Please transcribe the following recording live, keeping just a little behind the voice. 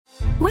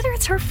Whether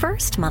it's her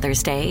first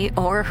Mother's Day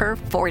or her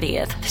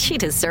 40th, she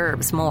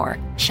deserves more.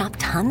 Shop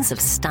tons of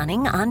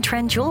stunning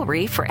on-trend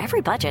jewelry for every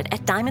budget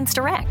at Diamonds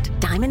Direct.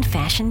 Diamond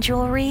fashion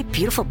jewelry,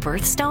 beautiful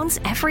birthstones,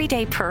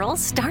 everyday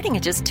pearls starting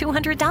at just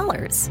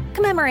 $200.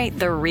 Commemorate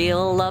the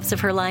real loves of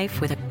her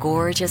life with a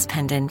gorgeous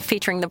pendant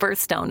featuring the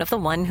birthstone of the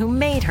one who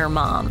made her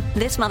mom.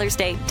 This Mother's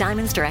Day,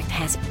 Diamonds Direct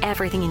has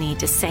everything you need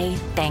to say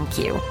thank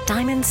you.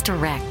 Diamonds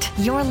Direct.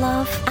 Your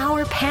love,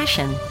 our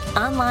passion.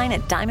 Online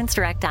at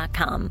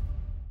diamondsdirect.com.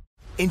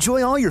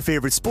 Enjoy all your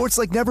favorite sports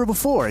like never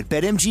before at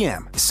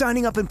BetMGM.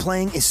 Signing up and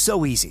playing is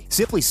so easy.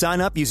 Simply sign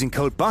up using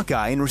code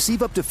Buckeye and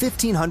receive up to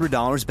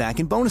 $1,500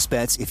 back in bonus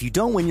bets if you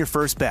don't win your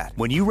first bet.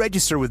 When you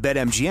register with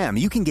BetMGM,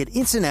 you can get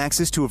instant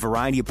access to a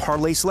variety of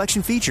parlay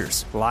selection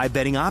features, live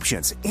betting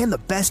options, and the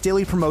best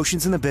daily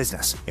promotions in the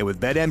business. And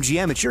with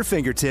BetMGM at your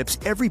fingertips,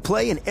 every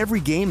play and every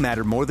game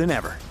matter more than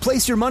ever.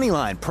 Place your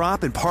moneyline,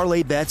 prop, and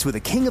parlay bets with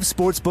the king of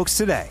sportsbooks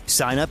today.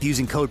 Sign up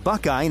using code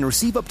Buckeye and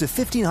receive up to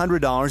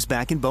 $1,500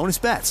 back in bonus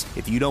bets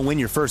if you don't win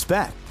your first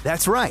bet.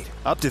 That's right,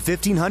 up to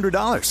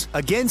 $1,500.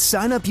 Again,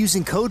 sign up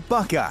using code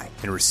Buckeye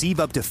and receive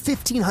up to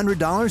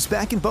 $1,500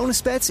 back in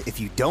bonus bets if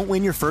you don't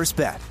win your first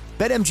bet.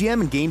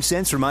 BetMGM and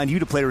GameSense remind you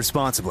to play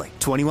responsibly.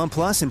 21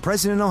 plus and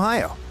present in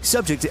Ohio.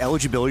 Subject to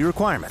eligibility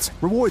requirements.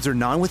 Rewards are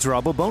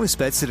non-withdrawable bonus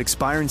bets that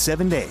expire in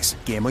 7 days.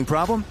 Gambling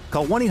problem?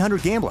 Call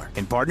 1-800-GAMBLER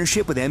in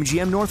partnership with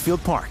MGM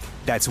Northfield Park.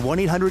 That's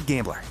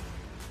 1-800-GAMBLER.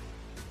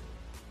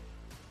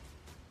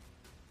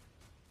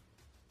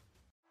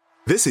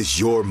 This is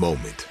your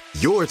moment,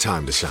 your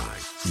time to shine,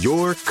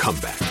 your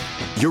comeback.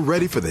 You're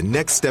ready for the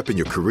next step in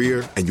your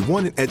career, and you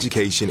want an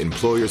education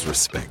employers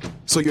respect.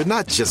 So you're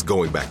not just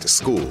going back to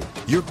school,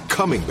 you're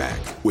coming back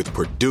with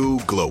Purdue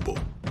Global.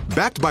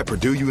 Backed by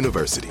Purdue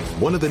University,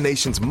 one of the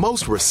nation's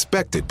most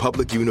respected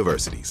public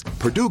universities,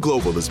 Purdue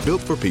Global is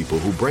built for people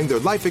who bring their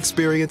life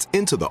experience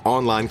into the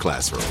online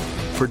classroom.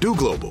 Purdue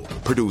Global,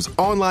 Purdue's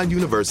online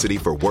university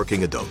for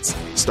working adults.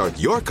 Start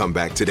your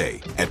comeback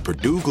today at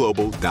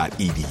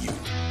purdueglobal.edu.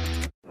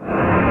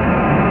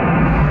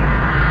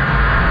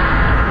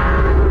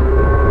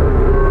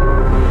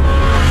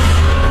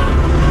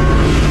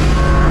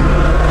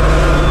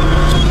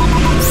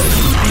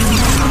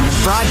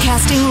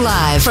 Broadcasting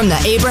live from the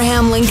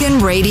Abraham Lincoln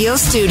Radio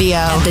Studio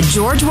at the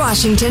George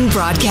Washington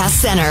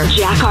Broadcast Center.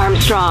 Jack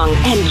Armstrong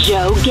and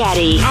Joe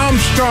Getty.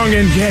 Armstrong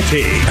and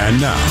Getty.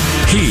 And now,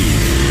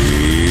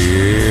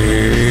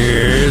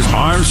 here's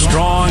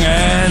Armstrong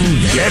and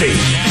Getty.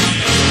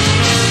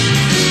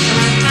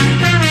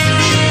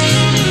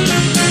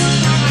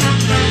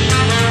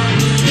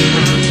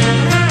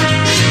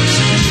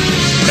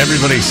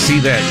 Everybody see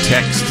that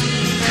text?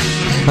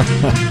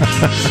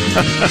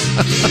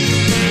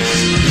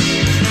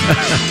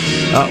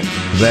 Oh,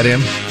 is that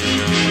him?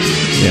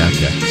 Yeah,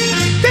 okay.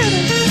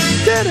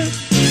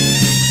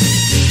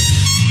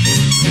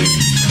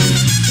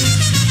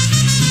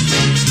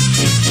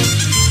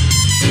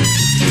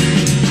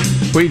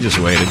 We just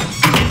waited.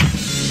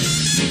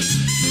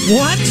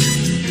 What?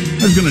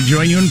 I was going to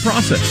join you in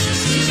process.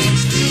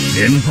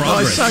 In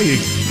progress. Oh,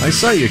 I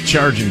saw you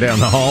charging down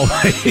the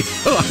hallway.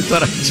 Oh, I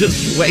thought I'd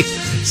just wait.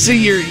 See,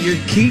 your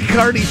key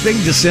cardy thing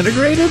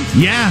disintegrated?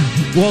 Yeah.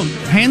 Well,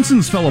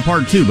 Hanson's fell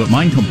apart too, but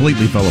mine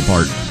completely fell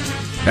apart.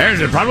 There's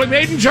it. Probably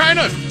made in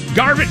China.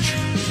 Garbage.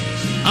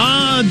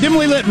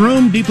 Dimly lit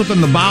room deep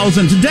within the bowels.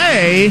 And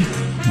today,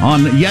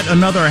 on yet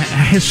another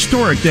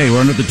historic day,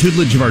 we're under the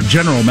tutelage of our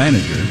general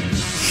manager.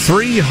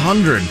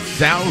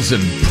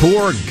 300,000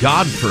 poor,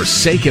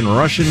 godforsaken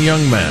Russian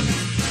young men.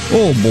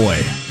 Oh, boy.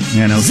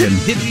 Yeah, no kidding.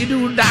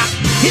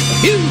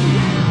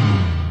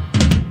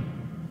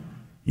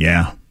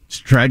 Yeah. It's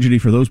a tragedy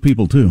for those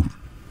people, too.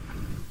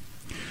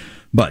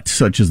 But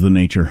such is the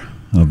nature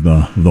of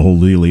the whole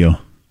dealio.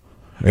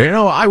 You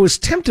know, I was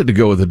tempted to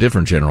go with a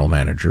different general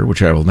manager,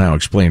 which I will now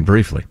explain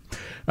briefly.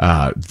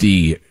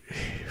 The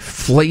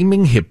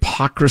flaming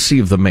hypocrisy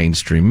of the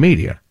mainstream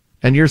media.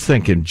 And you're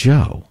thinking,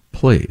 Joe,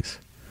 please.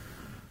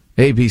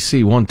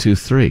 ABC 1, 2,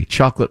 3.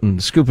 Chocolate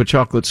and scoop of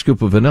chocolate,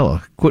 scoop of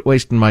vanilla. Quit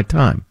wasting my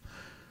time.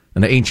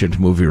 An ancient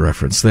movie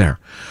reference there.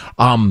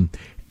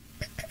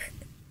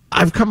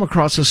 I've come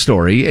across a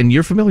story, and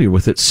you're familiar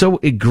with it, so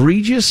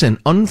egregious and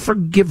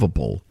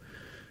unforgivable.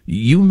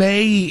 You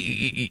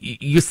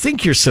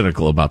think you're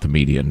cynical about the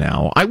media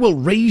now. I will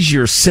raise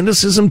your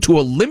cynicism to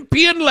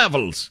Olympian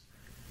levels.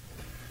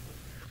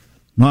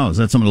 Wow, is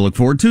that something to look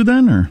forward to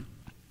then, or?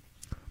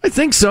 I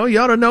think so. You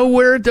ought to know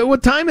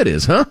what time it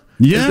is, huh?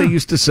 Yeah. As they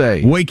used to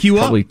say. Wake you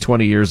probably up.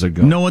 20 years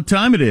ago. Know what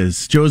time it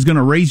is. Joe's going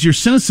to raise your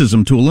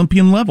cynicism to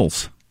Olympian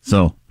levels.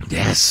 So,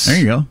 yes. There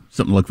you go.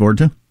 Something to look forward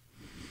to.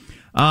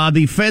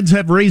 The Feds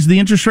have raised the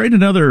interest rate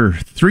another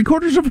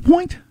 0.75 of a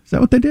point. Is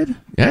that what they did?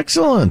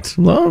 Excellent.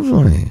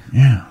 Lovely.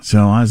 Yeah.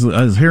 So I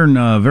was hearing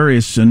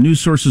various news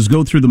sources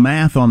go through the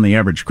math on the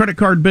average credit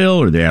card bill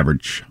or the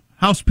average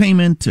house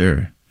payment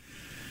or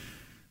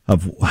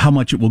of how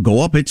much it will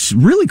go up. It's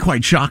really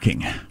quite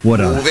shocking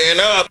what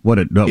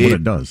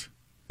it does.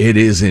 It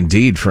is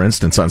indeed. For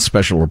instance, on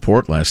Special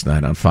Report last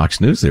night on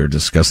Fox News, they were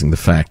discussing the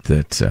fact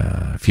that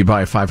if you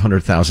buy a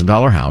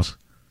 $500,000 house,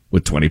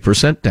 with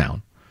 20%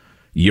 down,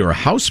 your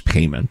house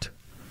payment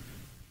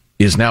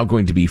is now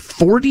going to be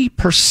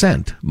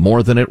 40%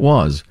 more than it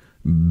was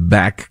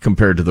back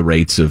compared to the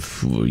rates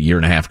of a year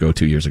and a half ago,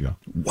 2 years ago.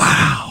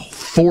 Wow.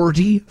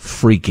 40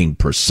 freaking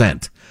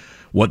percent.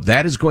 What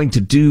that is going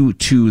to do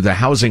to the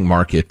housing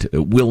market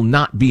will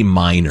not be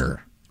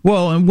minor.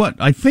 Well, and what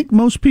I think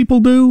most people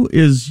do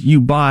is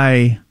you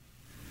buy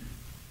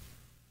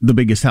the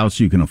biggest house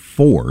you can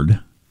afford.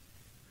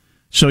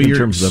 So in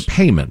terms of the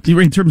payment.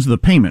 In terms of the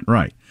payment,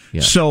 right.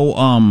 Yeah.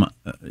 So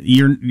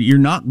you're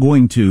not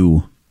going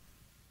to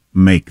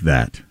make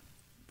that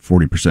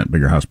 40%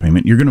 bigger house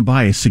payment. You're going to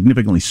buy a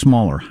significantly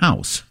smaller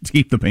house to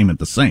keep the payment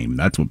the same.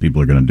 That's what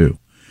people are going to do.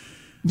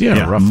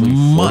 Yeah, roughly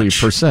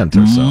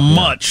 40% or so.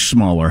 Much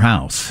smaller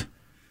house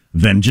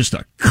than just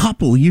a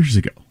couple years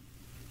ago.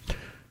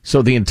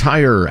 So the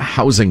entire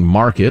housing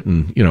market,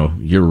 and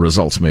your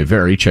results may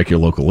vary, check your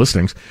local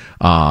listings,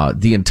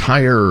 the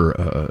entire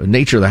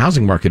nature of the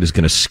housing market is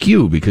going to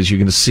skew because you're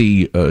going to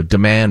see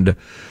demand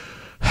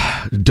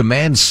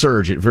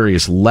surge at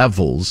various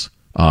levels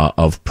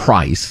of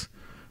price,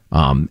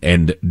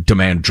 and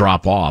demand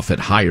drop off at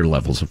higher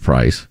levels of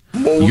price.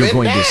 You're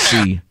going to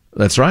see,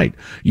 that's right,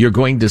 you're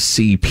going to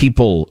see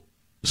people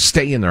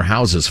stay in their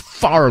houses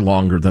far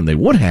longer than they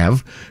would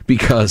have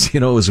because,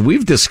 as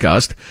we've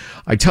discussed,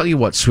 I tell you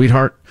what,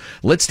 sweetheart,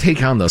 let's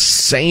take on the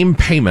same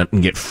payment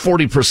and get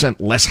 40%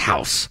 less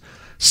house.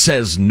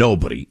 Says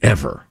nobody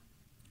ever.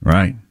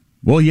 Right.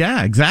 Well,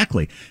 yeah,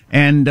 exactly.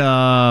 And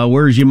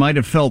whereas you might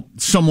have felt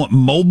somewhat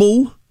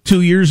mobile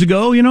 2 years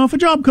ago, if a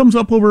job comes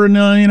up over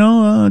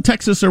in,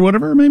 Texas or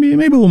whatever, maybe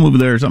we'll move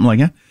there or something like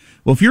that.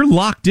 Well, if you're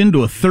locked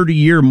into a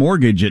 30-year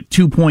mortgage at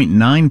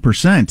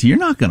 2.9%, you're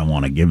not going to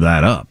want to give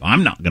that up.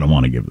 I'm not going to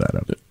want to give that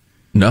up.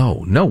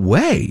 No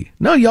way.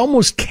 No, you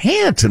almost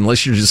can't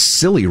unless you're just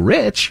silly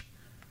rich.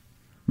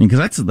 I mean,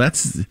 because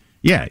that's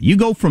you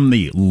go from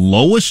the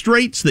lowest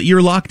rates that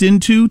you're locked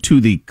into to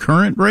the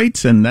current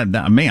rates, and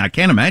I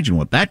can't imagine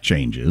what that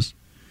change is.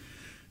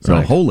 So,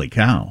 right. Holy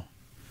cow.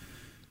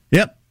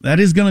 Yep, that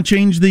is going to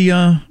change the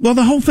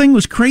whole thing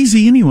was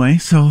crazy anyway,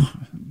 so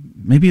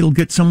maybe it'll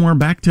get somewhere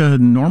back to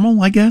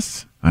normal, I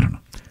guess. I don't know.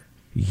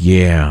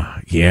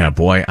 Yeah,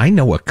 boy. I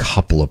know a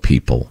couple of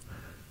people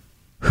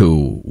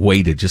who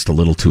waited just a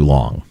little too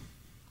long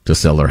to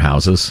sell their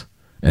houses,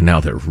 and now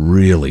they're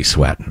really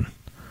sweating.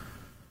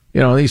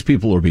 These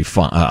people will be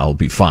fine. I'll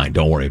be fine.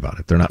 Don't worry about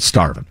it. They're not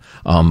starving.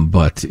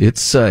 But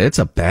it's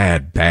a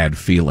bad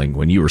feeling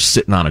when you were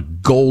sitting on a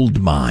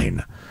gold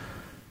mine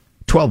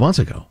 12 months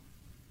ago.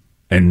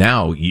 And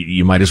now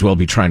you might as well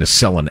be trying to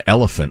sell an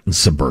elephant in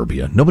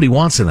suburbia. Nobody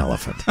wants an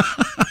elephant.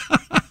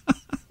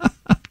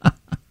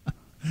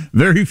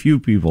 Very few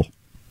people.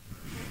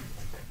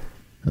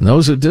 And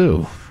those who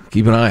do,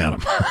 keep an eye on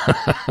them.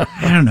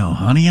 I don't know,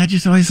 honey. I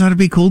just always thought it'd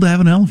be cool to have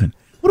an elephant.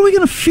 What are we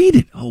going to feed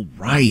it? Oh,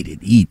 right. It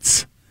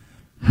eats.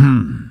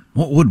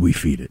 What would we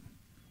feed it?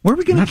 Where are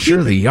we going to feed it? Not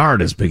sure the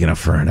yard is big enough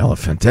for an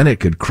elephant. Then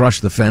it could crush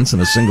the fence in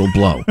a single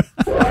blow.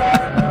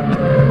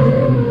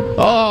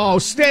 Oh,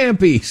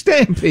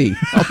 Stampy.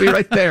 I'll be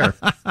right there.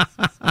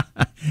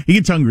 He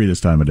gets hungry this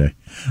time of day.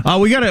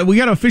 We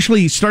gotta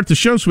officially start the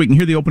show so we can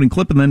hear the opening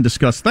clip and then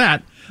discuss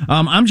that.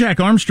 I'm Jack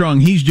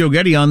Armstrong. He's Joe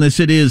Getty on this.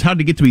 It is How'd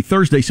It Get to Be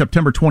Thursday,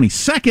 September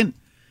 22nd.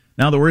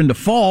 Now that we're into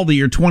fall, the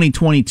year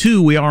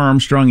 2022, we are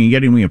Armstrong and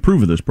Getty, and we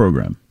approve of this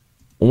program.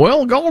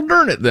 Well, go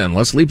darn it then.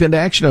 Let's leap into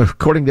action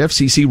according to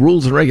FCC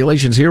rules and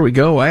regulations. Here we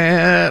go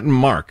at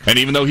Mark. And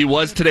even though he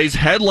was today's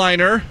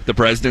headliner, the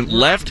president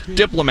left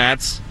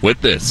diplomats with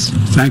this.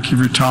 Thank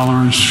you for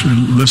tolerance, for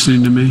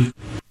listening to me.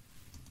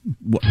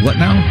 What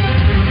now?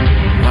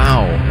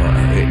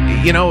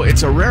 Wow.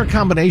 It's a rare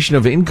combination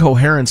of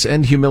incoherence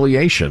and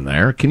humiliation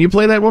there. Can you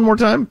play that one more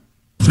time?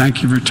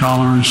 Thank you for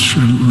tolerance, for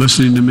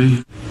listening to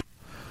me.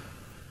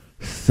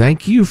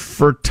 Thank you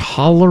for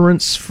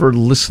tolerance for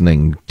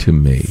listening to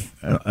me.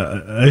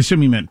 I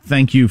assume you meant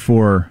thank you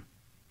for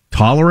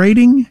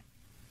tolerating?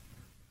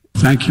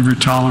 Thank you for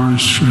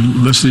tolerance for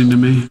listening to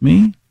me.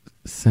 Me?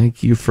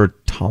 Thank you for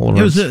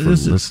tolerance for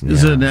listening. It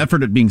was an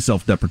effort at being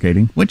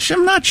self-deprecating, which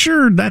I'm not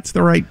sure that's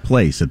the right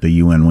place at the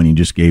UN when you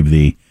just gave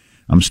the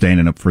I'm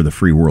standing up for the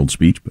free world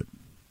speech. But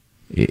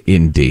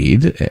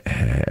indeed.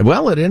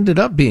 Well, it ended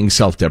up being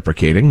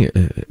self-deprecating.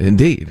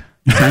 Indeed.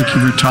 Thank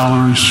you for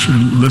tolerance for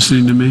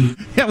listening to me.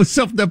 Yeah, it was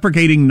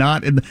self-deprecating,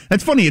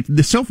 that's funny.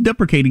 The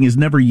self-deprecating is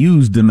never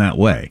used in that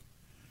way.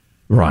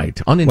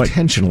 Right.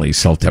 Unintentionally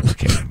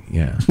self-deprecating.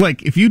 Yeah.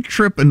 Like if you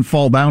trip and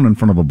fall down in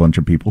front of a bunch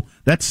of people,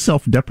 that's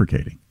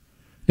self-deprecating.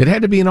 It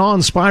had to be an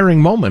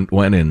awe-inspiring moment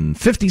when in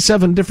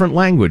 57 different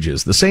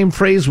languages the same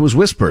phrase was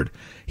whispered.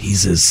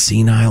 He's as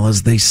senile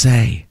as they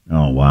say.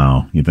 Oh,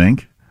 wow. You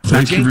think?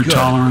 Thank you for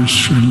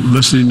tolerance for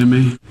listening to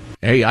me.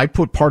 Hey, I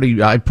put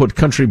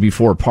country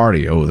before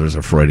party. Oh, there's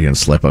a Freudian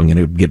slip I'm going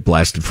to get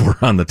blasted for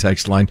on the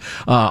text line.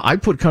 I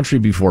put country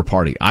before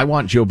party. I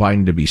want Joe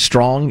Biden to be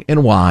strong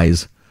and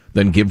wise,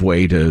 than give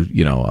way to,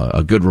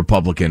 a good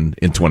Republican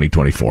in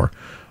 2024.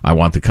 I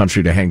want the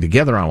country to hang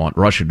together. I want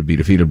Russia to be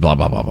defeated, blah,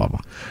 blah, blah, blah,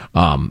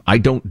 blah. I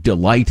don't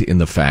delight in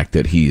the fact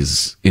that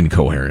he's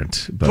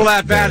incoherent. But well,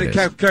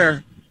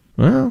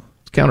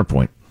 it's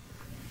counterpoint.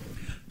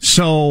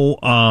 So,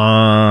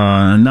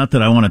 not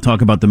that I want to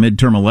talk about the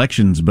midterm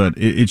elections, but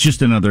it's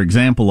just another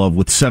example of,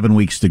 with 7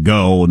 weeks to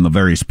go and the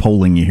various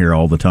polling you hear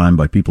all the time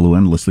by people who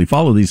endlessly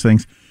follow these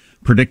things,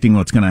 predicting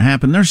what's going to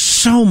happen. There's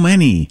so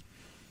many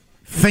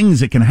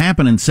things that can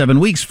happen in 7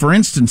 weeks. For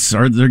instance,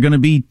 are there going to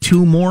be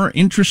 2 more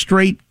interest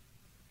rate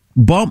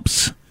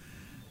bumps,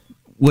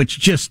 which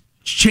just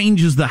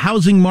changes the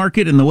housing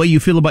market and the way you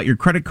feel about your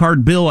credit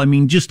card bill? I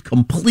mean, just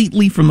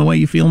completely from the way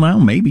you feel now,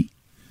 maybe.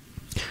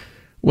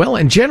 Well,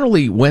 and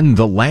generally when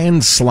the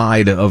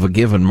landslide of a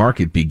given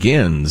market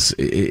begins,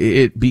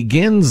 it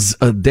begins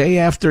a day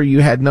after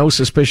you had no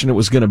suspicion it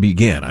was going to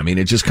begin. I mean,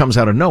 it just comes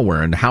out of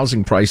nowhere, and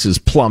housing prices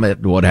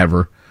plummet,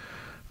 whatever.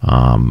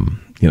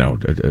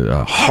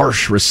 A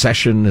harsh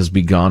recession has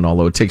begun,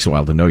 although it takes a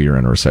while to know you're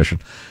in a recession.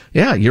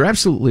 Yeah, you're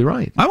absolutely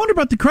right. I wonder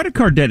about the credit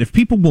card debt. If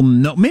people will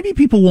know, maybe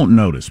people won't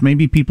notice.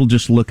 Maybe people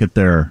just look at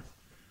their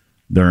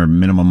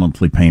minimum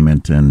monthly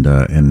payment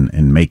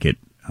and make it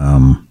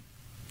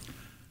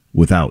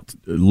without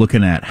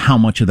looking at how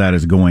much of that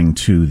is going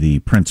to the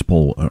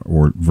principal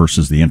or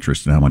versus the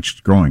interest and how much it's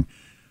growing.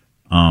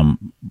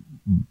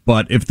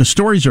 But if the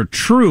stories are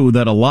true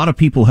that a lot of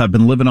people have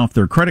been living off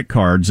their credit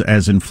cards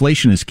as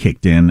inflation has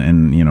kicked in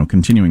and,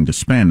 continuing to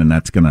spend, and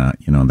that's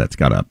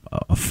got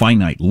a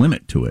finite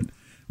limit to it.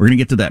 We're going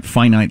to get to that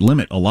finite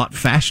limit a lot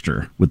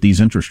faster with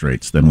these interest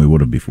rates than we would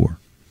have before.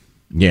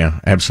 Yeah,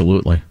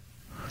 absolutely.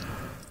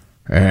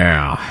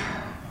 Yeah.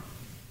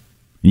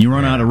 You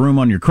run out of room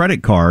on your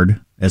credit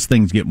card as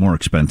things get more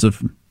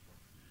expensive.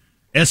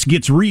 S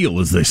gets real,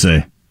 as they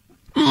say.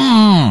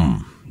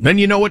 Then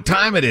you know what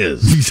time it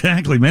is.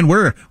 Exactly, man.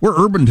 We're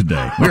urban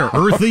today. We're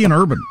earthy and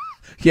urban.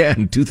 Yeah,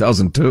 in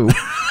 2002.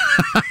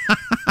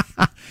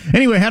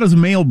 Anyway, how does a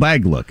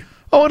mailbag look?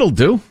 Oh, it'll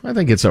do. I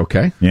think it's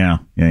okay. Yeah.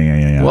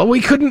 Well,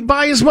 we couldn't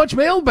buy as much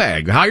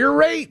mailbag. Higher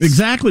rates.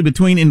 Exactly,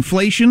 between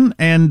inflation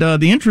and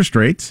the interest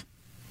rates.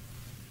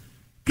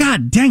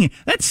 God dang it.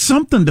 That's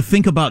something to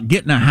think about,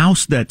 getting a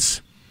house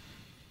that's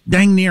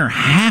dang near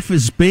half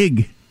as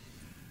big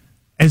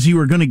as you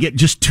were going to get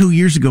just 2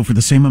 years ago for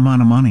the same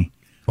amount of money.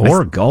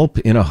 Or a gulp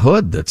in a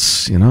hood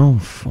that's,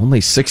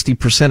 only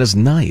 60% as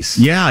nice.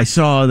 Yeah, I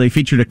saw they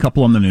featured a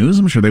couple on the news.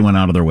 I'm sure they went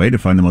out of their way to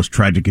find the most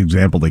tragic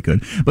example they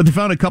could. But they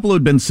found a couple who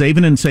had been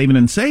saving,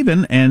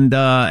 and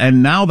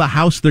now the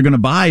house they're going to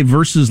buy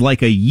versus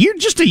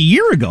just a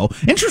year ago,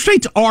 interest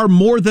rates are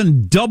more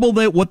than double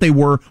what they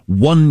were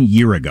 1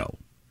 year ago.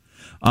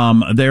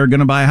 They're going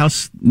to buy a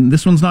house.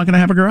 This one's not going to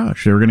have a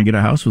garage. They were going to get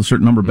a house with a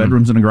certain number of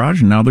bedrooms and a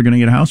garage, and now they're going to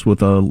get a house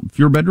with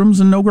fewer bedrooms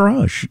and no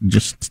garage,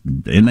 just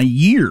in a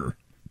year.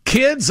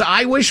 Kids,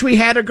 I wish we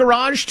had a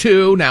garage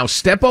too. Now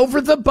step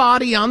over the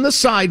body on the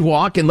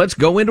sidewalk and let's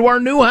go into our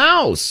new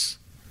house.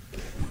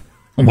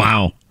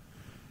 Wow.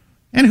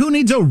 And who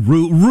needs a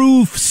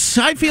roof?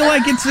 I feel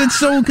like it's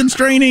so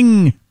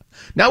constraining.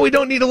 Now we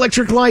don't need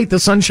electric light. The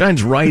sun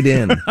shines right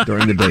in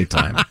during the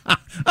daytime.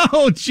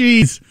 Oh,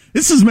 jeez.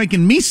 This is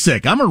making me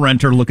sick. I'm a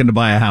renter looking to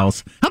buy a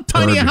house. How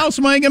tiny a house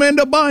am I going to end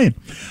up buying?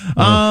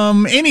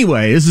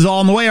 Anyway, this is all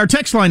on the way. Our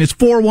text line is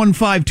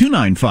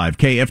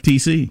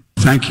 415-295-KFTC.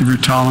 Thank you for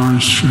your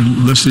tolerance, for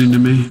listening to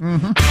me.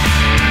 Mm-hmm.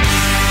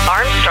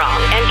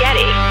 Armstrong and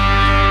Getty.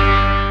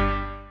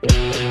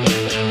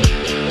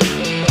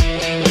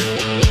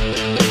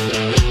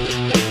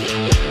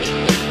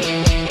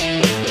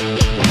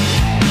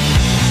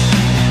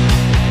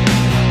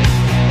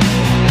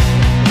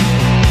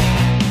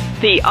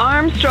 The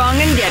Armstrong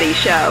and Getty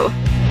Show.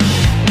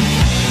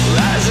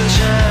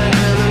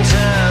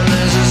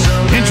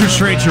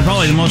 Interest rates are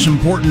probably the most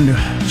important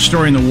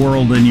story in the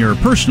world in your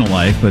personal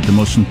life, but the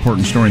most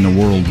important story in the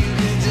world,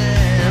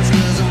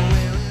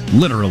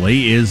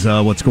 literally, is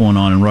what's going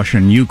on in Russia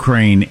and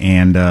Ukraine.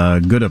 And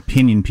a good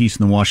opinion piece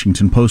in the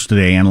Washington Post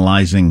today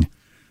analyzing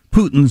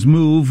Putin's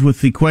move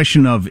with the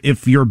question of,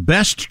 if your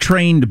best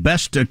trained,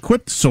 best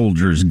equipped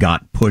soldiers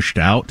got pushed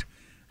out,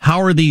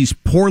 how are these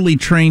poorly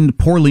trained,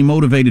 poorly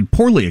motivated,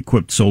 poorly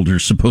equipped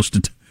soldiers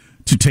supposed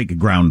to take a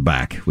ground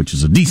back? Which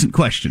is a decent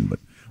question, but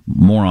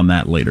more on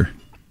that later.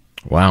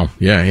 Wow.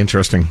 Yeah,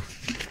 interesting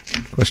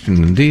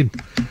question indeed.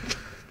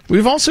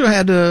 We've also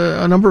had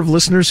a number of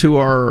listeners who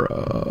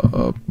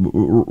are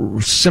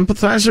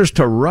sympathizers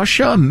to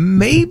Russia.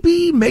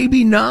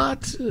 Maybe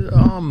not.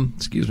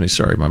 Excuse me.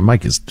 Sorry, my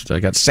mic I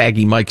got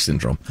saggy mic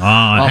syndrome. It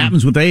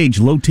happens with age,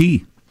 low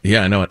T.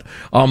 Yeah, I know it.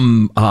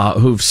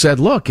 Who've said,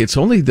 look, it's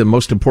only the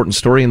most important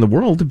story in the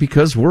world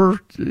because we're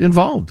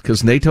involved,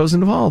 because NATO's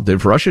involved.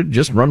 If Russia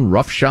just run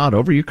roughshod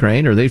over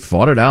Ukraine, or they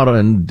fought it out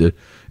and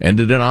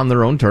ended it on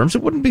their own terms,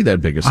 it wouldn't be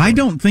that big a story. I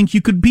don't think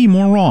you could be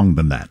more wrong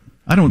than that.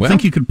 I don't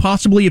think you could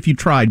possibly, if you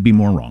tried, be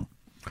more wrong.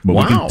 But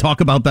we can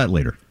talk about that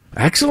later.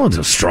 Excellent.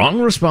 A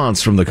strong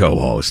response from the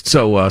co-host.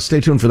 So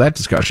stay tuned for that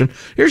discussion.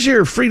 Here's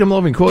your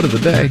freedom-loving quote of the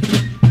day.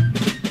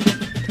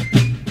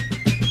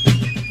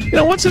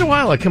 Once in a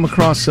while I come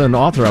across an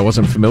author I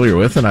wasn't familiar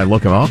with, and I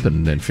look them up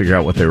and figure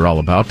out what they were all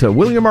about.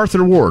 William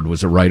Arthur Ward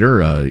was a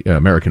writer,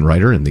 American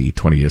writer in the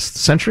 20th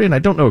century, and I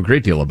don't know a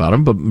great deal about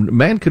him, but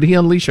man, could he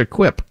unleash a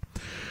quip.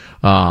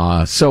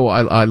 So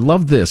I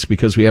love this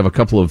because we have a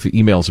couple of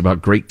emails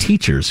about great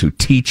teachers who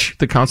teach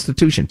the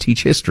Constitution,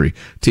 teach history,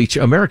 teach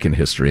American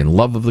history and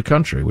love of the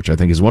country, which I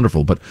think is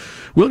wonderful. But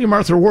William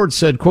Arthur Ward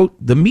said, quote,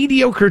 "The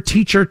mediocre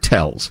teacher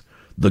tells.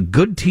 The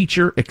good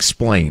teacher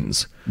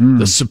explains.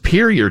 The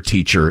superior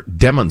teacher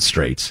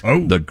demonstrates.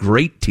 The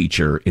great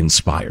teacher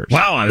inspires."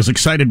 Wow, I was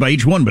excited by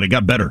each one, but it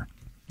got better.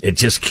 It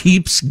just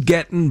keeps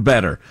getting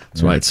better.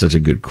 That's why it's such a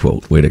good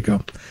quote. Way to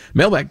go.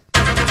 Mailbag.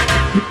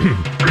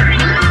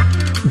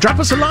 Drop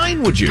us a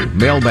line, would you?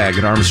 Mailbag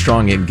at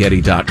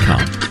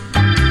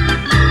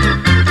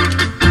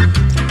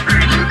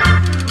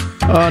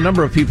ArmstrongandGetty.com. A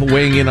number of people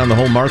weighing in on the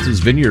whole Martha's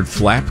Vineyard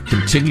flap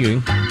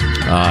continuing.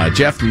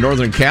 Jeff from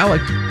Northern Cali.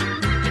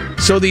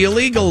 So the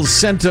illegals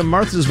sent to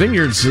Martha's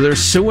Vineyard, so they're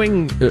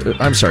suing...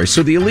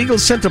 So the illegals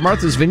sent to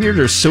Martha's Vineyard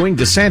are suing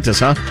DeSantis,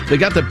 huh? They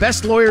got the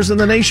best lawyers in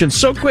the nation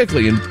so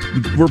quickly and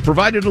were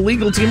provided a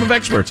legal team of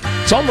experts.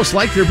 It's almost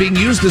like they're being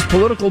used as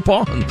political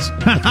pawns.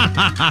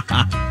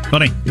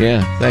 Funny.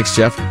 Yeah, thanks,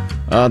 Jeff.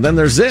 Then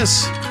there's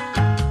this.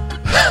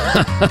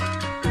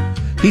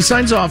 He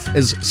signs off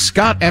as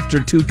Scott after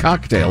 2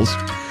 cocktails.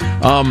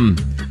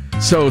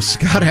 So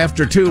Scott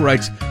after 2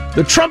 writes...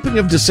 The trumping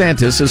of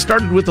DeSantis has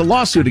started with a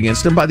lawsuit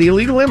against him by the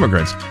illegal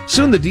immigrants.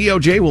 Soon the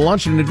DOJ will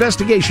launch an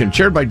investigation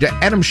chaired by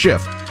Adam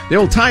Schiff. They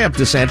will tie up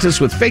DeSantis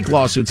with fake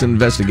lawsuits and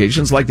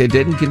investigations like they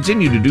did and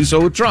continue to do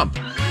so with Trump.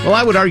 Well,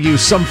 I would argue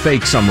some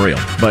fake, some real.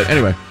 But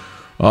anyway,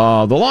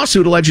 the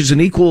lawsuit alleges an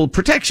equal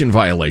protection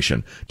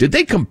violation. Did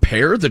they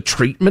compare the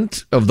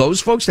treatment of those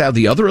folks to how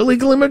the other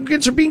illegal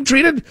immigrants are being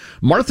treated?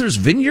 Martha's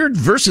Vineyard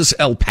versus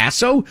El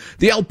Paso?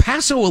 The El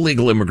Paso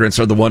illegal immigrants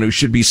are the one who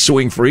should be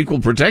suing for equal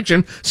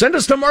protection. Send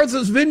us to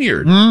Martha's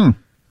Vineyard.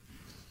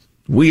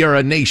 We are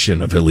a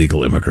nation of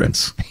illegal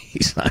immigrants.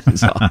 He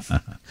signs off.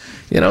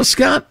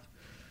 Scott,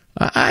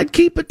 I'd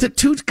keep it to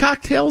 2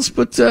 cocktails,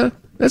 but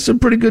that's a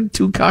pretty good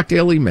 2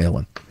 cocktail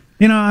emailing.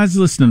 I was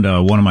listening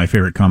to one of my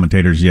favorite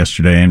commentators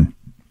yesterday, and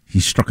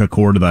he struck a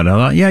chord about it. I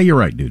thought, yeah, you're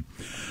right, dude.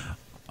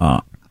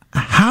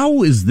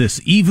 How is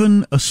this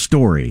even a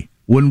story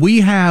when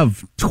we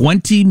have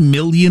 20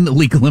 million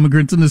illegal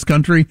immigrants in this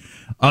country?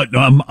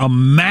 A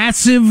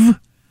massive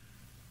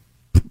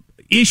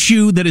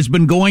issue that has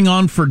been going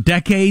on for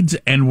decades,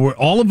 and we're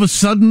all of a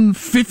sudden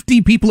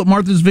 50 people at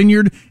Martha's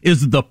Vineyard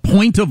is the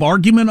point of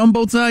argument on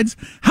both sides?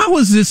 How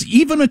is this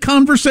even a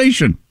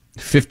conversation?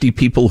 50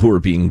 people who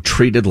are being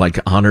treated like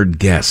honored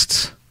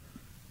guests.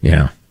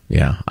 Yeah,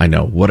 I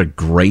know. What a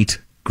great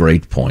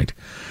point.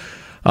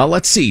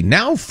 Let's see.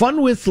 Now,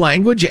 fun with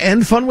language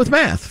and fun with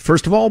math.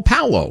 First of all,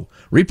 Paolo.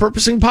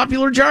 Repurposing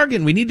popular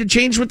jargon. We need to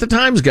change with the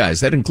times,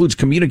 guys. That includes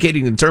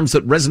communicating in terms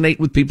that resonate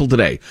with people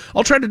today.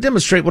 I'll try to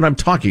demonstrate what I'm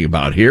talking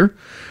about here.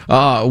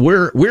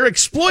 We're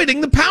exploiting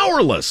the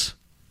powerless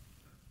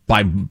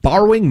by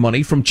borrowing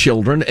money from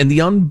children and the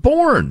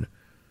unborn.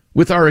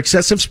 With our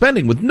excessive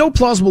spending, with no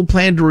plausible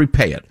plan to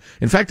repay it.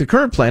 In fact, the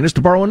current plan is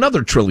to borrow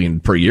another $1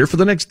 trillion per year for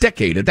the next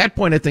decade. At that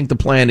point, I think the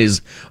plan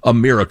is a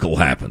miracle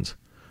happens.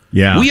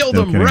 Yeah, we owe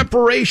them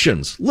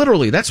reparations.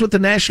 Literally, that's what the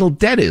national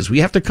debt is. We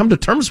have to come to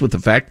terms with the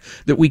fact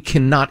that we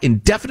cannot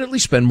indefinitely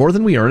spend more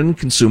than we earn and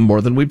consume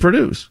more than we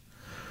produce.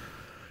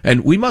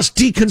 And we must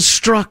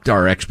deconstruct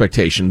our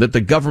expectation that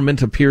the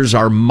government appears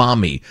our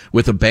mommy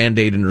with a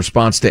Band-Aid in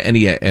response to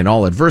any and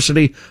all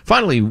adversity.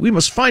 Finally, we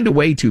must find a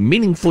way to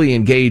meaningfully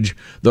engage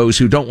those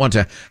who don't want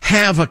to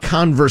have a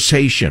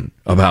conversation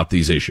about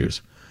these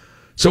issues.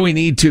 So we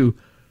need to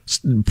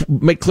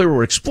make clear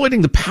we're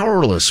exploiting the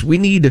powerless. We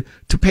need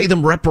to pay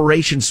them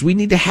reparations. We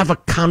need to have a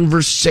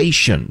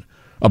conversation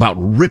about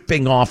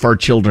ripping off our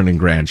children and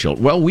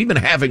grandchildren. Well, we've been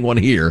having one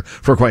here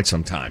for quite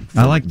some time.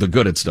 I like the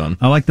good it's done.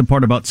 I like the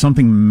part about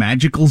something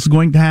magical's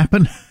going to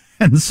happen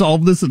and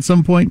solve this at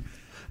some point.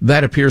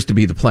 That appears to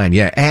be the plan,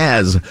 yeah,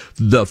 as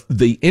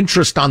the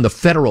interest on the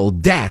federal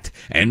debt,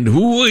 and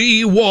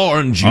we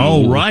warned you.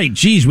 Oh, right.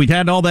 Geez, we'd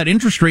had all that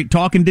interest rate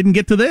talk and didn't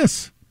get to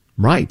this.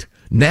 Right.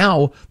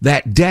 Now,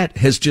 that debt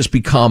has just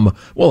become,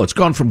 it's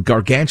gone from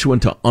gargantuan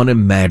to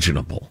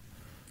unimaginable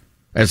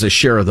as a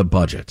share of the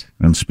budget.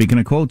 And speaking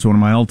of quotes, one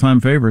of my all-time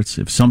favorites,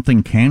 if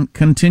something can't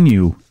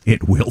continue,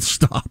 it will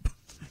stop.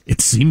 It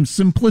seems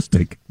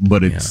simplistic,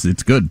 but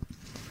it's good.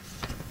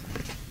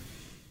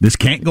 This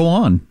can't go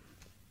on.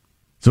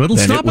 So it'll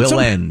stop. It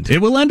will end.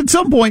 It will end at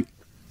some point.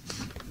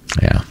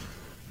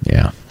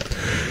 Yeah.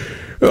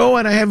 Oh,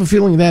 and I have a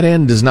feeling that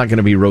end is not going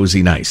to be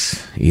rosy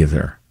nice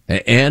either.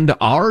 And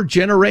our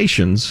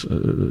generations,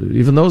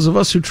 even those of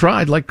us who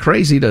tried like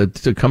crazy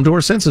to come to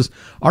our senses,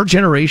 our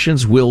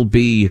generations will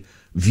be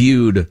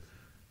viewed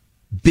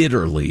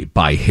bitterly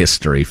by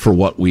history for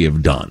what we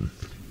have done.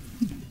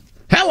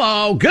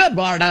 Hello, good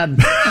morning.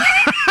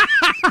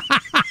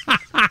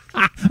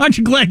 Aren't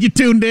you glad you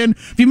tuned in?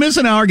 If you miss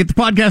an hour, get the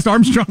podcast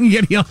Armstrong and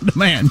Getty on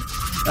demand.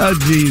 Oh,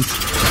 geez.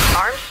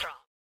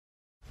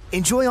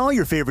 Enjoy all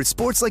your favorite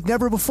sports like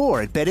never before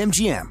at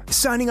BetMGM.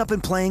 Signing up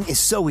and playing is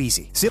so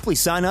easy. Simply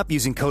sign up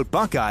using code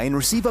Buckeye and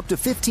receive up to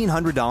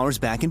 $1,500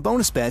 back in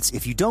bonus bets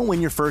if you don't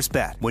win your first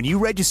bet. When you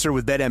register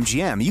with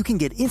BetMGM, you can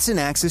get instant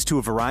access to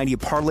a variety of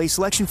parlay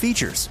selection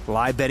features,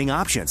 live betting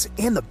options,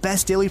 and the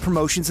best daily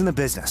promotions in the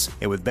business.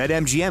 And with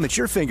BetMGM at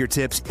your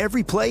fingertips,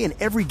 every play and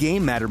every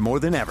game matter more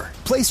than ever.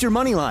 Place your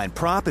moneyline,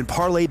 prop, and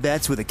parlay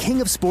bets with the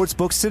king of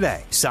sportsbooks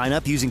today. Sign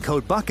up using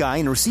code Buckeye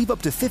and receive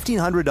up to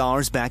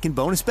 $1,500 back in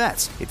bonus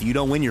bets if you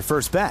don't win your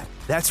first bet.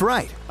 That's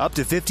right, up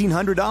to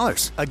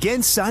 $1,500.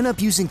 Again, sign up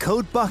using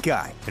code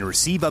Buckeye and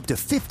receive up to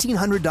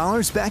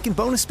 $1,500 back in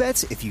bonus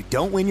bets if you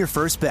don't win your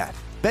first bet.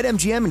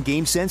 BetMGM and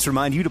GameSense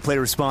remind you to play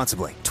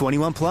responsibly.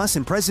 21 plus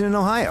and present in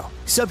Ohio.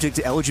 Subject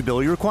to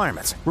eligibility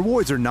requirements.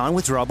 Rewards are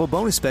non-withdrawable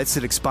bonus bets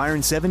that expire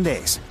in 7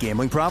 days.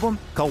 Gambling problem?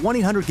 Call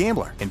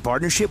 1-800-GAMBLER in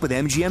partnership with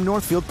MGM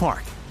Northfield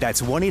Park.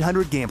 That's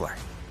 1-800-GAMBLER.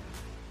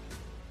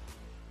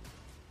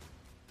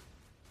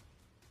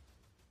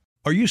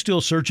 Are you still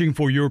searching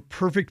for your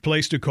perfect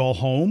place to call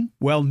home?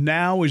 Well,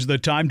 now is the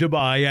time to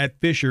buy at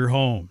Fisher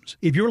Homes.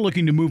 If you're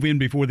looking to move in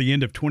before the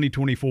end of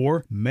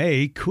 2024,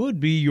 May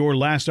could be your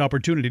last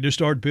opportunity to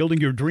start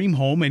building your dream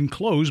home and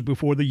close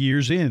before the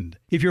year's end.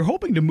 If you're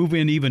hoping to move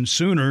in even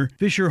sooner,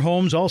 Fisher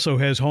Homes also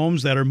has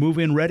homes that are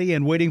move-in ready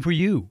and waiting for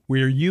you,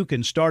 where you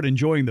can start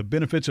enjoying the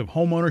benefits of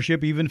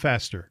homeownership even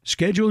faster.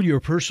 Schedule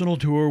your personal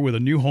tour with a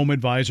new home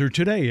advisor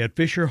today at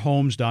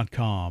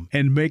FisherHomes.com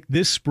and make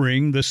this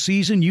spring the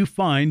season you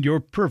find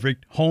your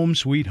perfect home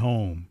sweet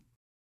home.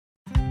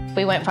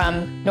 We went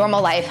from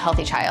normal life,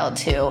 healthy child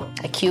to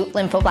acute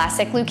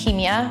lymphoblastic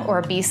leukemia,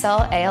 or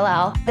B-cell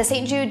ALL. The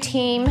St. Jude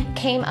team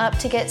came up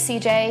to get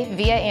CJ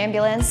via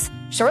ambulance.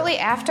 Shortly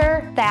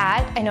after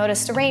that, I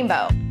noticed a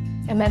rainbow.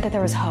 It meant that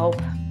there was hope.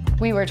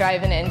 We were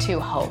driving into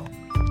hope.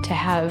 To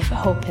have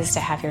hope is to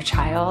have your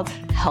child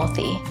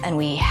healthy, and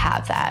we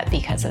have that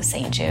because of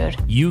St. Jude.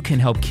 You can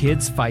help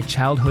kids fight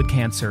childhood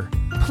cancer.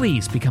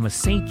 Please become a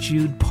St.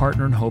 Jude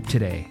Partner in Hope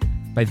today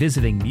by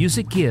visiting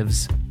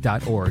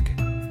musicgives.org.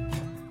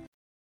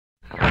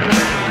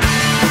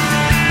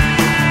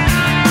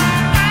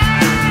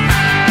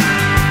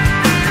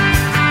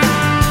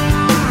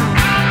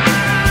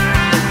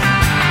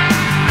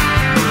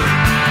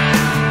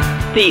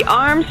 The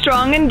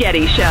Armstrong and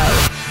Getty Show.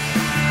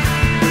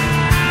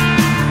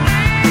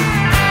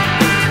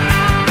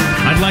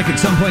 I'd like at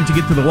some point to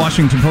get to the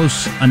Washington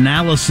Post's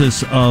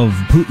analysis of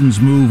Putin's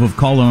move of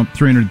calling up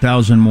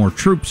 300,000 more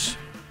troops,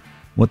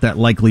 what that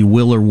likely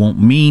will or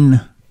won't mean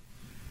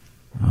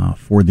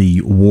for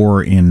the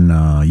war in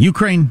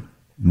Ukraine,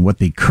 and what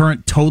the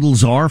current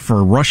totals are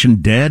for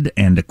Russian dead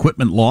and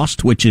equipment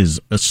lost, which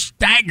is a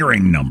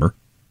staggering number.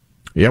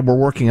 Yeah, we're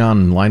working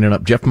on lining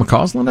up Jeff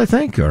McCausland, I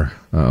think, or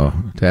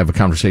to have a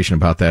conversation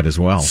about that as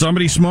well.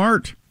 Somebody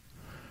smart.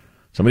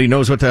 Somebody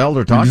knows what the hell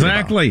they're talking about.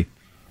 Exactly.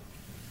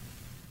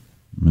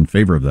 I'm in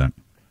favor of that.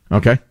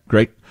 Okay,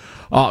 great.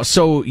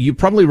 So you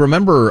probably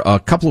remember a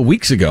couple of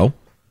weeks ago,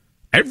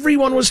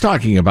 everyone was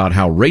talking about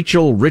how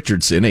Rachel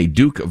Richardson, a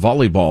Duke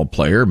volleyball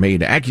player,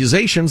 made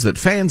accusations that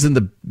fans in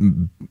the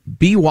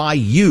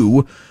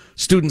BYU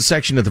student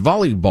section at the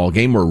volleyball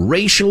game were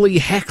racially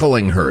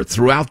heckling her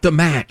throughout the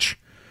match.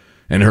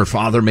 And her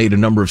father made a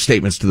number of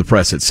statements to the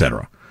press,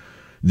 etc.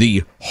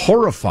 The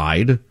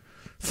horrified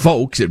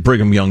folks at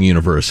Brigham Young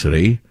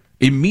University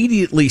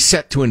immediately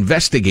set to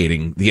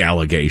investigating the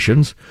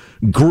allegations,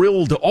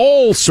 grilled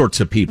all sorts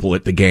of people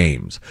at the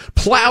games,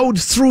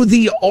 plowed through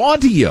the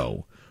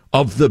audio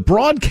of the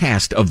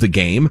broadcast of the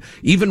game,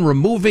 even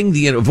removing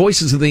the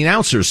voices of the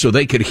announcers so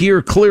they could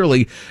hear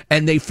clearly,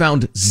 and they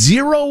found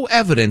zero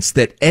evidence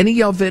that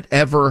any of it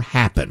ever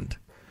happened.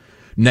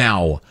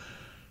 Now,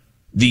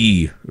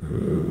 the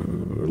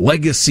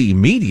legacy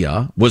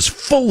media was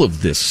full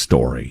of this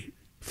story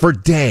for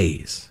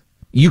days.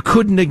 You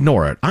couldn't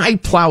ignore it. I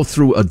plow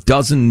through a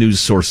dozen news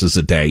sources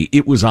a day.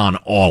 It was on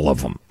all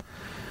of them.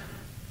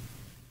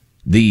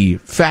 The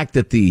fact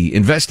that the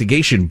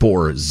investigation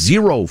bore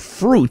zero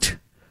fruit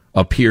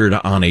appeared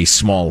on a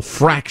small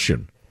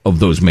fraction of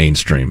those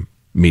mainstream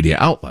media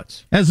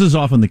outlets. As is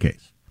often the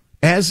case.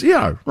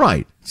 Yeah,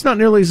 right. It's not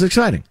nearly as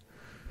exciting.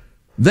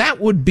 That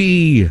would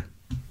be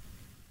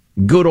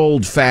good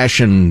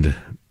old-fashioned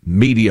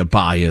media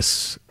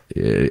bias,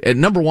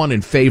 number one,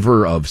 in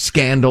favor of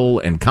scandal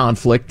and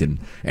conflict and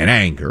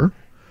anger,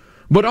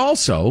 but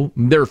also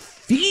their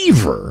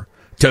fever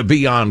to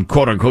be on,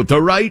 quote-unquote,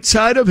 the right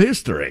side of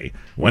history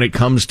when it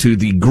comes to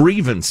the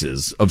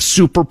grievances of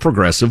super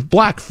progressive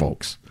black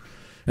folks.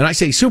 And I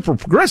say super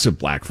progressive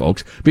black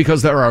folks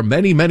because there are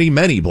many, many,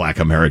 many black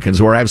Americans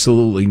who are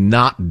absolutely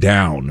not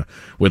down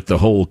with the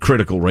whole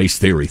critical race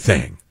theory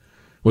thing,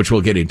 which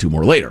we'll get into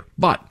more later.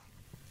 But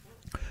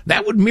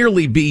that would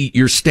merely be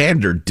your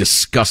standard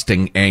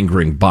disgusting,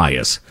 angering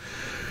bias.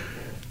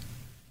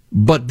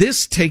 But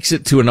this takes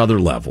it to another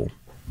level.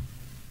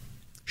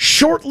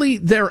 Shortly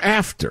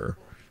thereafter,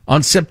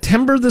 on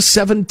September the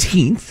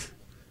 17th,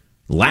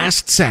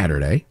 last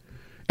Saturday,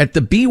 at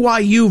the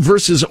BYU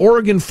versus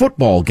Oregon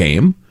football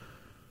game,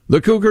 The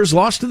Cougars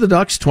lost to the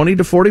Ducks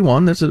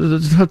 20-41. That's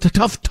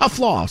a tough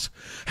loss.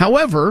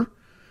 However,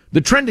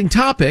 the trending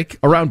topic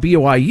around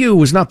BYU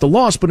was not the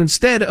loss, but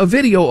instead a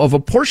video of a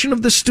portion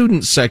of the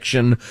student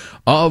section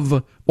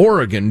of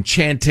Oregon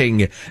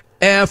chanting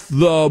F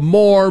the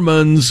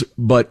Mormons,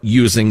 but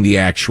using the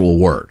actual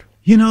word.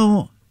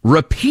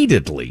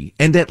 Repeatedly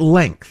and at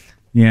length.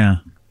 Yeah.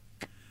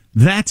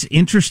 That's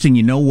interesting.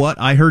 You know what?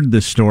 I heard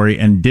this story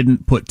and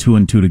didn't put two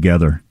and two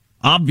together.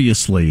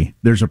 Obviously,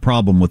 there's a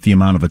problem with the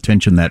amount of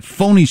attention that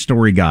phony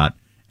story got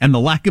and the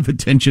lack of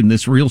attention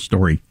this real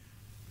story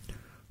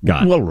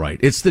got. Well, right.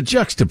 It's the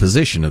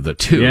juxtaposition of the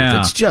two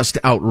that's just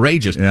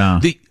outrageous.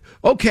 Yeah.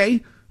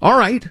 Okay, all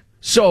right.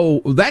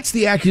 So that's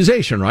the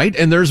accusation, right?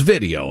 And there's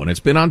video, and it's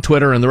been on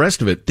Twitter and the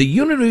rest of it. The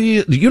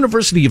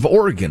University of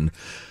Oregon,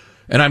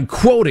 and I'm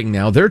quoting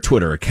now their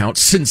Twitter account,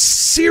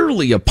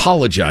 sincerely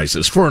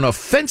apologizes for an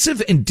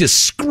offensive and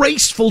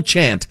disgraceful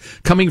chant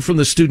coming from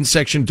the student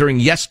section during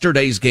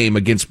yesterday's game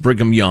against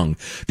Brigham Young.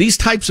 These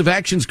types of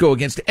actions go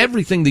against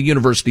everything the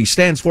university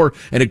stands for,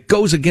 and it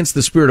goes against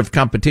the spirit of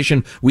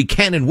competition. We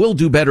can and will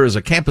do better as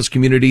a campus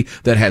community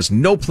that has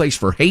no place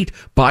for hate,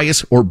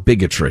 bias, or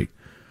bigotry.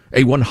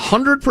 A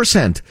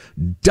 100%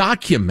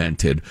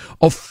 documented,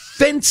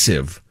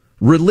 offensive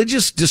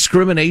religious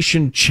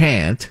discrimination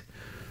chant,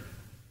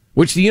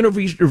 which the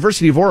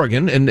University of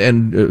Oregon,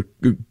 and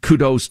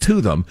kudos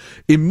to them,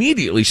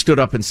 immediately stood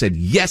up and said,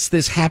 yes,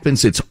 this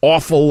happens, it's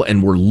awful,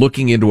 and we're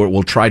looking into it,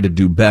 we'll try to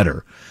do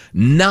better.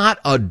 Not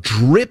a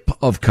drip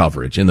of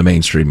coverage in the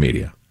mainstream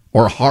media,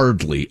 or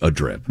hardly a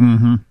drip.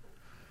 Mm-hmm.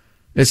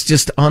 It's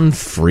just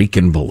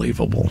unfreaking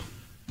believable.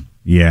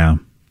 Yeah.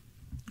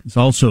 It's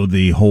also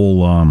the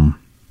whole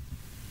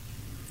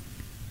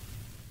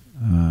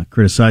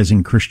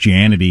criticizing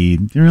Christianity.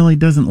 It really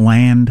doesn't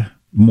land.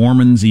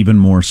 Mormons even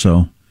more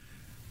so.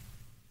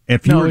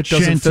 If you it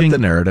doesn't fit the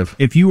narrative.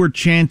 If you were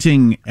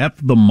chanting F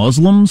the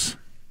Muslims,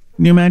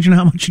 can you imagine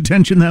how much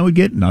attention that would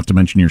get? Not to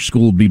mention your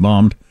school would be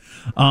bombed.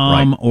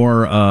 Right.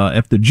 Or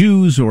F the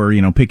Jews, or,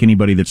 pick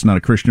anybody that's not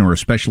a Christian or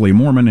especially a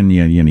Mormon.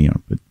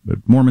 And, but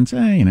Mormons,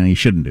 you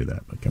shouldn't do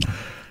that. But come on.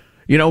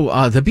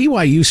 The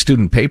BYU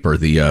student paper,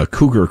 the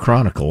Cougar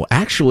Chronicle,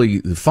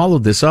 actually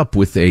followed this up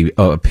with a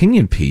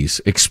opinion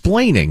piece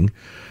explaining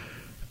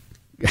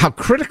how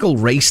critical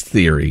race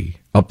theory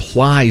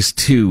applies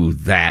to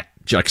that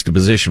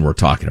juxtaposition we're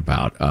talking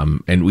about.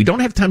 And we don't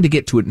have time to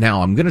get to it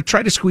now. I'm going to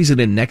try to squeeze it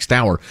in next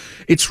hour.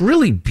 It's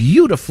really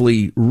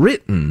beautifully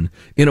written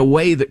in a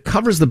way that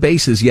covers the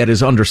bases yet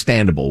is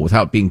understandable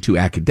without being too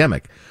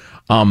academic.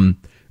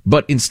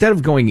 But instead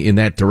of going in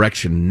that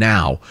direction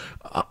now,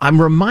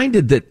 I'm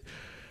reminded that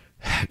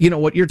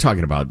what you're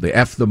talking about, the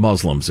F the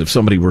Muslims, if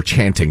somebody were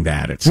chanting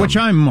that. Which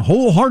I'm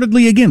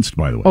wholeheartedly against,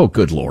 by the way. Oh,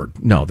 good Lord.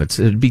 No,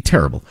 it'd be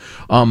terrible.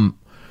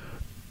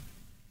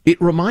 It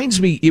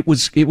reminds me, it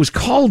was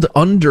called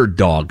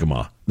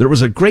Underdogma. There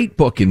was a great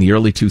book in the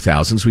early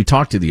 2000s. We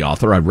talked to the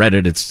author. I read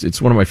it.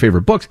 It's one of my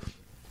favorite books.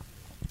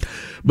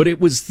 But it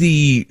was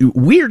the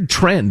weird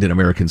trend in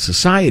American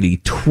society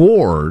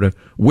toward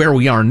where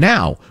we are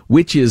now,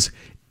 which is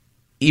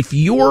if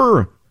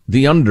you're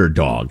the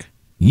underdog,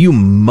 you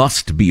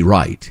must be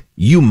right.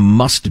 You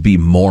must be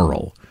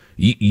moral.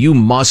 You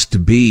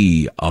must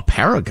be a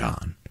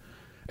paragon.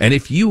 And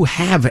if you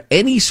have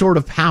any sort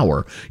of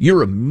power,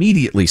 you're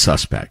immediately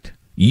suspect.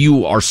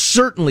 You are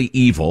certainly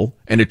evil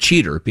and a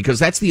cheater, because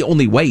that's the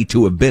only way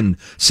to have been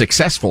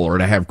successful or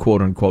to have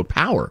quote unquote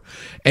power.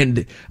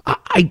 And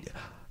I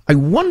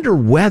wonder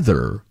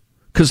whether,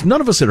 because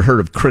none of us had heard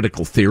of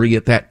critical theory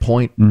at that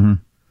point. Mm-hmm.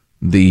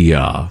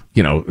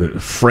 The,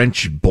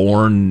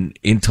 French-born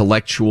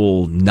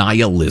intellectual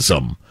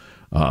nihilism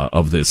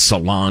of the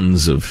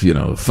salons of,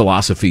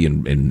 philosophy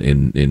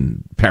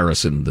in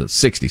Paris in the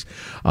 60s.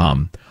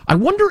 I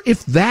wonder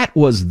if that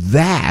was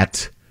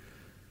that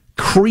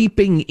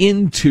creeping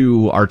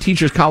into our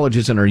teachers'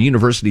 colleges and our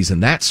universities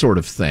and that sort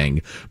of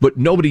thing, but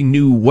nobody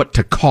knew what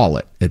to call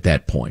it at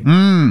that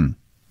point.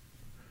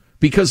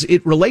 Because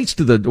it relates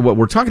to what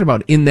we're talking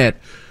about in that,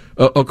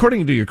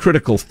 according to your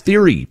critical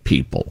theory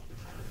people,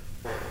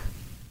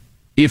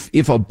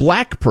 if a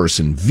black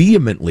person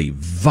vehemently,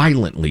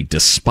 violently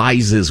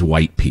despises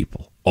white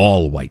people,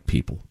 all white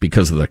people,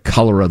 because of the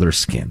color of their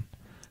skin,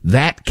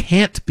 that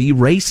can't be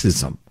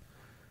racism.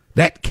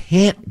 That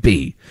can't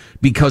be,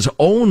 because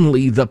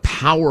only the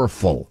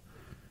powerful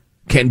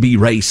can be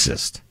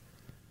racist.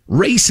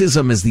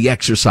 Racism is the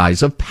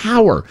exercise of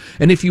power.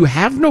 And if you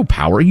have no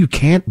power, you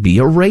can't be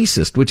a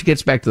racist, which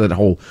gets back to that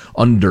whole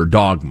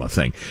underdogma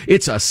thing.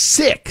 It's a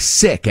sick,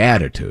 sick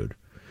attitude.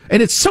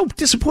 And it's so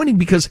disappointing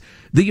because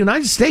the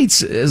United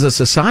States as a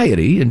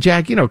society, and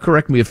Jack,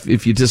 correct me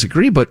if you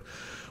disagree, but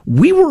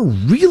we were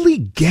really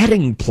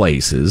getting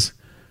places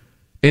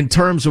in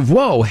terms of,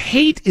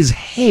 hate is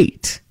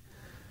hate.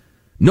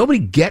 Nobody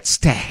gets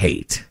to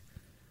hate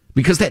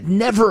because that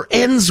never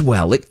ends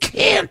well. It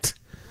can't.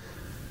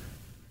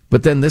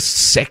 But then this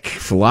sick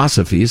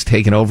philosophy has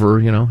taken over,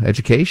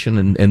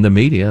 education and the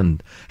media,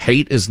 and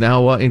hate is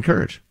now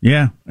encouraged.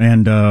 Yeah,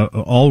 and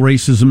all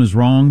racism is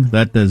wrong.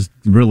 That does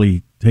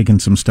really taken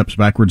some steps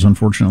backwards,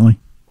 unfortunately.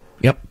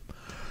 Yep.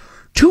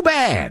 Too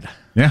bad.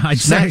 Yeah, I'd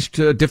snatched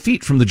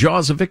defeat from the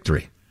jaws of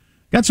victory.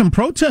 Got some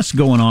protests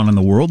going on in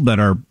the world that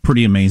are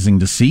pretty amazing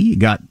to see. You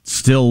got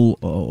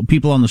still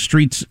people on the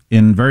streets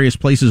in various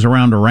places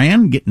around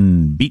Iran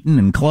getting beaten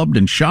and clubbed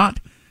and shot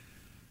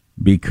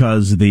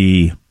because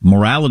the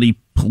morality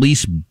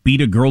police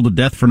beat a girl to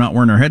death for not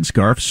wearing her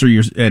headscarf. So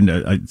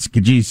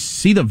could you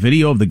see the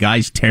video of the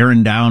guys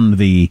tearing down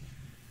the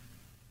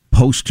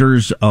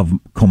posters of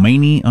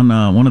Khomeini on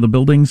one of the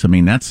buildings? I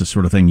mean, that's the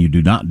sort of thing you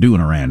do not do in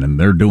Iran, and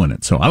they're doing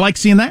it. So I like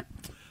seeing that.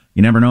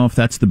 You never know if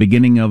that's the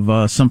beginning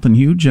of something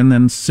huge. And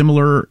then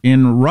similar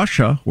in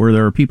Russia, where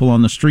there are people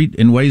on the street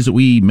in ways that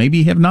we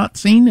maybe have not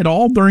seen at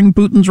all during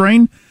Putin's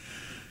reign,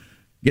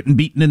 getting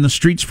beaten in the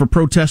streets for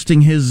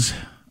protesting his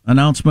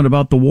announcement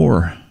about the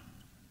war.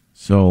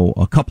 So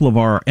a couple of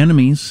our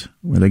enemies,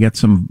 where they get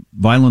some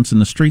violence in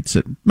the streets,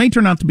 it may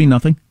turn out to be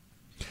nothing.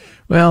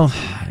 Well,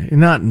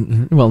 not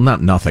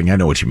nothing. I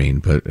know what you mean,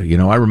 but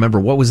I remember,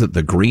 what was it?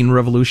 The Green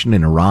Revolution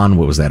in Iran.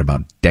 What was that,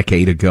 about a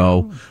decade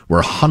ago,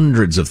 where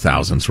hundreds of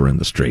thousands were in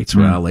the streets?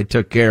 Well, they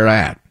took care of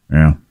that.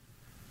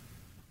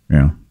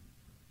 Yeah.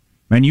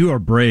 Man, you are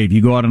brave.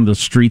 You go out into the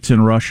streets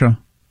in Russia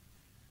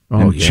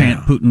and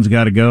chant "Putin's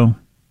got to go."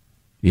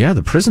 Yeah,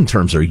 the prison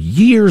terms are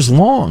years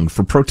long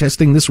for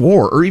protesting this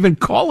war, or even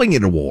calling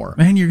it a war.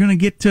 Man, you're gonna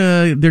get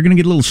they're gonna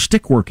get a little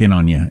stick work in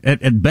on you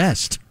at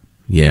best.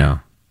 Yeah.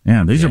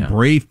 Yeah, these are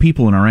brave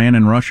people in Iran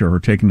and Russia who are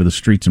taking to the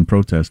streets and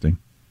protesting.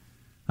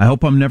 I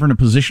hope I'm never in a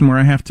position where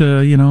I have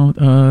to,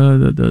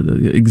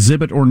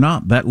 exhibit or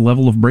not that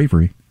level of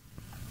bravery.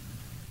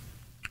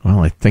 Well,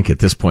 I think at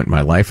this point in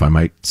my life, I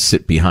might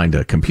sit behind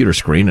a computer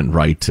screen and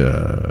write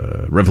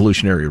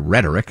revolutionary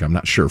rhetoric. I'm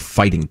not sure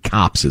fighting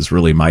cops is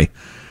really my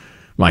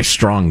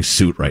strong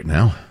suit right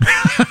now.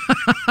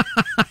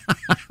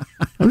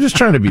 I'm just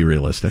trying to be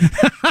realistic.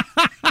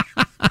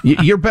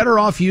 You're better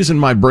off using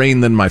my brain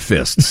than my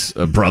fists,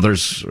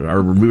 brothers.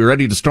 Are we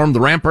ready to storm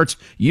the ramparts?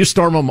 You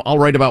storm them. I'll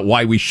write about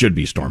why we should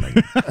be storming.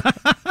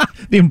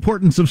 The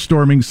importance of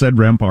storming said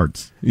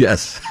ramparts.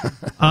 Yes.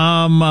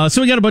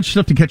 So we got a bunch of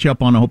stuff to catch you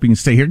up on. I hope you can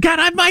stay here. God,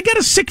 I got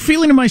a sick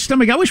feeling in my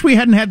stomach. I wish we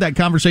hadn't had that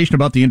conversation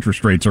about the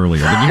interest rates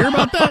earlier. Did you hear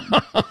about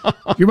that?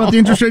 Hear about the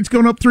interest rates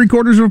going up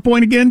 0.75 of a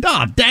point again?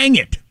 Ah, dang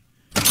it.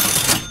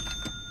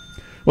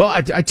 Well,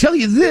 I tell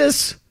you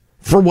this.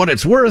 For what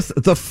it's worth,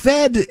 the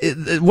Fed,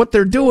 what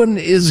they're doing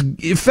is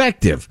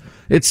effective.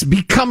 It's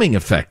becoming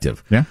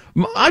effective. Yeah.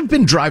 I've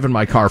been driving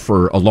my car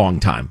for a long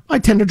time. I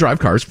tend to drive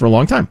cars for a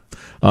long time.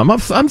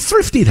 I'm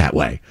thrifty that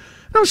way.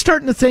 And I was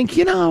starting to think,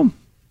 a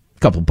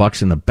couple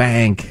bucks in the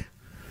bank.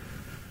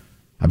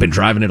 I've been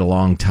driving it a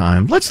long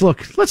time. Let's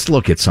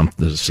look at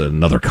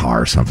another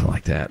car or something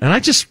like that. And I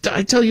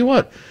tell you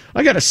what,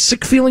 I got a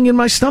sick feeling in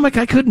my stomach.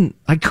 I couldn't.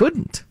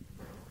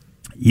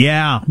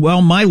 Yeah,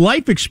 well, my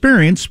life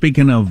experience,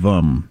 speaking of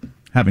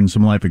having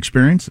some life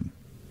experience and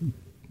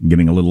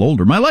getting a little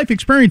older, my life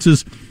experience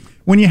is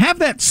when you have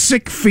that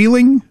sick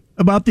feeling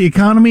about the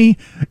economy,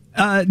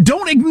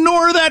 don't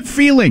ignore that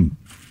feeling.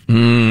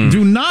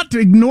 Do not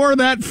ignore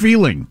that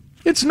feeling.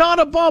 It's not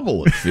a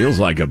bubble. It feels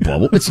like a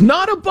bubble. It's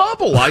not a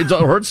bubble. I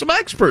heard some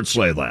experts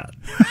say that.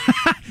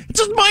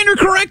 It's a minor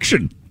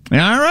correction.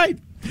 All right.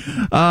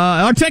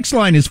 Our text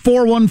line is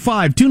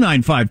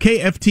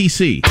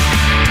 415-295-KFTC.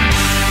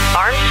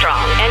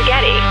 Armstrong and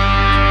Getty.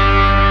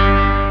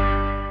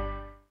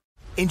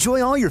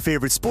 Enjoy all your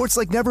favorite sports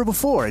like never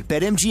before at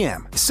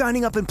BetMGM.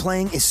 Signing up and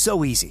playing is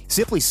so easy.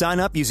 Simply sign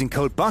up using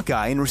code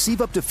Buckeye and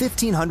receive up to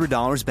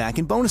 $1,500 back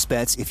in bonus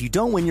bets if you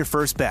don't win your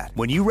first bet.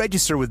 When you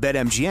register with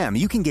BetMGM,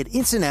 you can get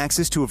instant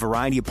access to a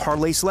variety of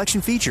parlay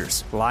selection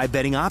features, live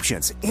betting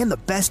options, and the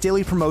best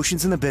daily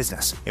promotions in the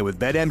business. And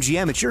with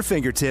BetMGM at your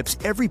fingertips,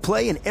 every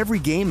play and every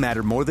game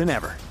matter more than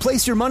ever.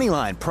 Place your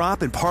moneyline,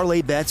 prop, and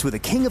parlay bets with the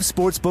king of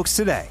sportsbooks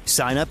today.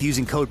 Sign up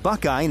using code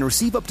Buckeye and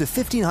receive up to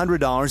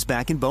 $1,500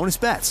 back in bonus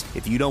bets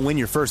if you don't win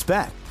your first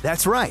bet.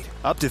 That's right,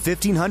 up to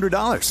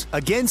 $1,500.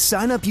 Again,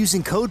 sign up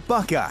using code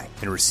Buckeye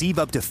and receive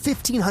up to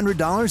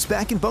 $1,500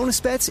 back in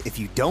bonus bets if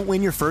you don't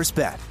win your first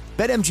bet.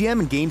 BetMGM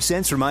and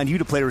GameSense remind you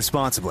to play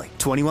responsibly.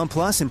 21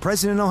 plus and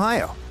present in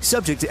Ohio.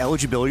 Subject to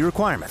eligibility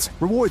requirements.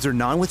 Rewards are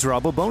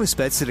non-withdrawable bonus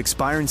bets that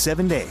expire in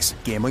 7 days.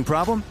 Gambling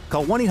problem?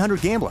 Call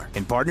 1-800-GAMBLER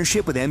in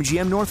partnership with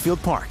MGM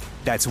Northfield Park.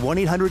 That's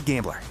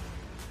 1-800-GAMBLER.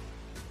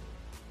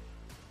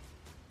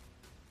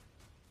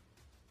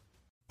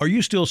 Are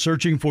you still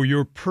searching for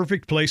your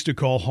perfect place to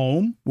call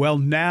home? Well,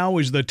 now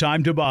is the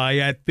time to buy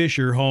at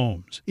Fisher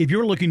Homes. If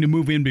you're looking to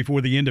move in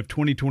before the end of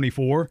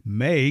 2024,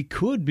 May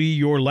could be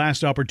your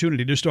last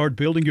opportunity to start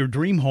building your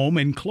dream home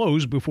and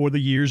close before the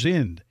year's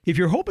end. If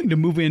you're hoping to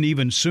move in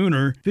even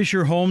sooner,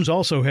 Fisher Homes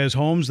also has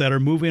homes that are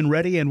move-in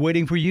ready and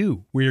waiting for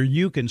you, where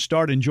you can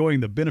start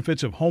enjoying the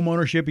benefits of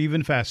homeownership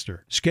even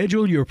faster.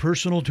 Schedule your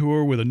personal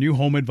tour with a new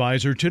home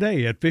advisor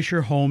today at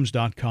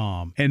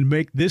FisherHomes.com and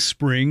make this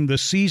spring the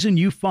season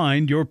you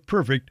find your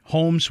perfect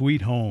home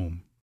sweet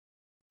home.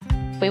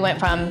 We went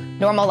from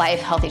normal life,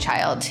 healthy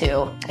child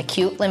to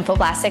acute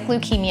lymphoblastic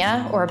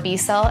leukemia, or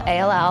B-cell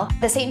ALL.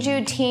 The St.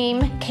 Jude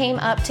team came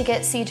up to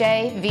get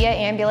CJ via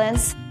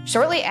ambulance.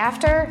 Shortly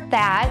after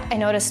that, I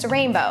noticed a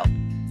rainbow.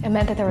 It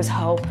meant that there was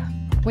hope.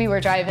 We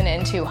were driving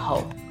into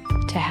hope.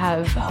 To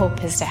have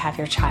hope is to have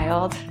your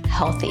child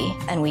healthy,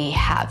 and we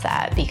have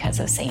that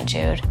because of St.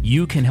 Jude.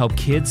 You can help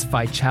kids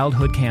fight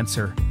childhood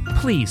cancer.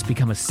 Please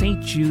become a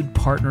St. Jude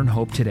Partner in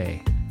Hope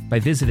today by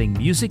visiting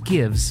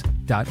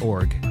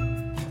musicgives.org.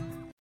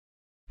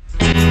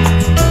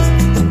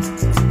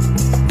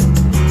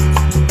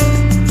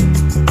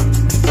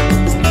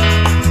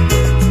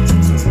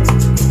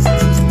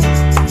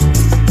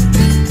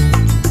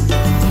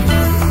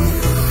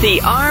 The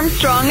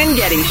Armstrong and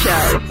Getty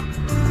Show.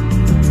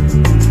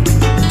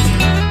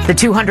 The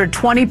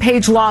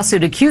 220-page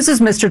lawsuit accuses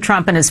Mr.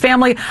 Trump and his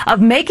family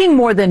of making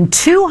more than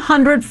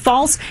 200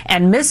 false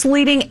and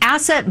misleading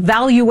asset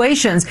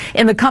valuations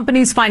in the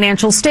company's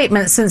financial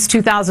statements since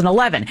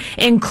 2011,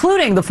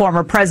 including the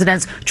former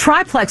president's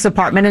triplex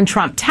apartment in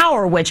Trump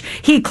Tower, which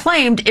he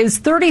claimed is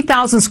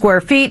 30,000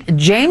 square feet.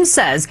 James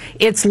says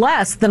it's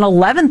less than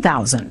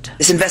 11,000.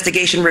 This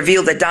investigation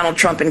revealed that Donald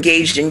Trump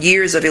engaged in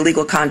years of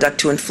illegal conduct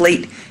to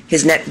inflate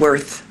his net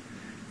worth,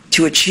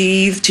 to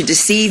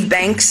deceive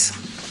banks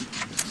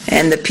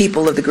and the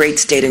people of the great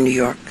state of New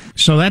York.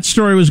 So that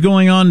story was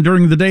going on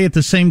during the day at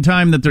the same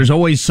time that there's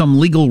always some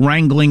legal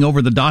wrangling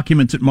over the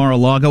documents at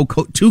Mar-a-Lago.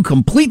 Two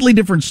completely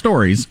different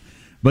stories,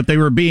 but they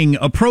were being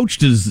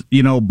approached as,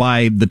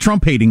 by the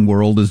Trump-hating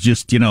world as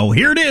just,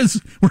 here it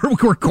is.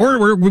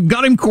 We've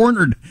got him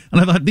cornered. And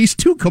I thought these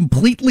two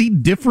completely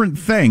different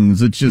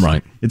things. It's just,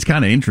 It's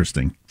kind of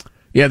interesting.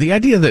 Yeah, the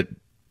idea that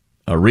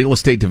a real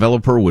estate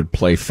developer would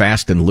play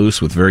fast and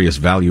loose with various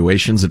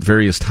valuations at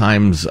various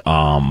times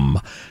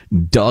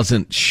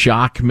doesn't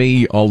shock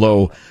me,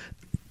 although,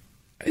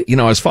 I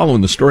was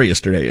following the story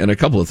yesterday and a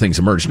couple of things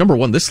emerged. Number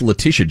one, this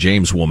Letitia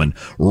James woman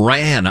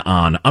ran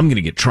on, I'm going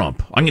to get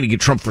Trump. I'm going to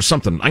get Trump for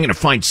something. I'm going to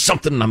find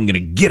something and I'm going to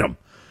get him,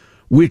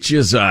 which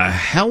is a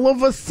hell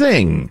of a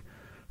thing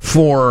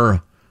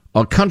for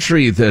a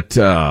country that,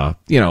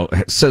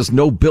 says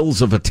no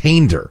bills of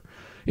attainder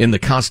in the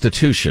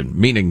Constitution,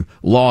 meaning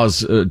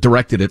laws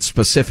directed at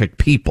specific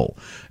people.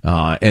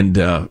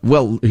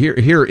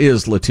 Here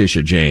is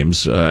Letitia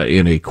James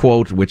in a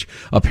quote which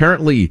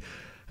apparently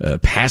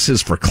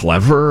passes for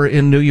clever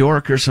in New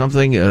York or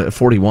something.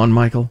 41,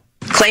 Michael?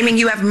 Claiming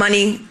you have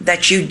money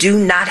that you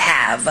do not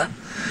have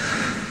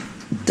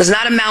does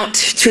not amount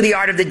to the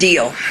art of the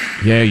deal.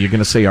 Yeah, you're going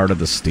to say art of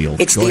the steal.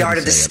 It's the art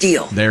of the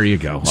steal. There you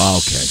go. Okay.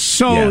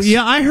 So,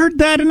 yeah, I heard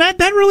that, and that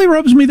really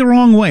rubs me the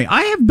wrong way.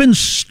 I have been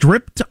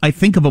stripped, I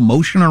think, of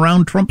emotion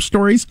around Trump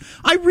stories.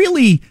 I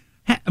really,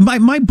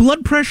 my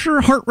blood pressure,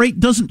 heart rate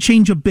doesn't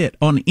change a bit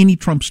on any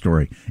Trump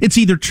story. It's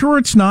either true or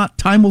it's not.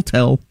 Time will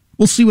tell.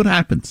 We'll see what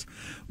happens.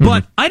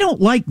 But I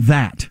don't like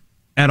that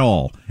at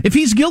all. If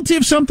he's guilty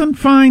of something,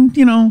 fine,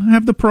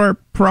 have the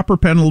proper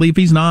penalty. If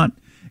he's not,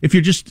 if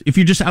you're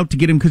just out to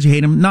get him because you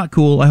hate him, not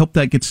cool. I hope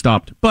that gets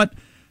stopped. But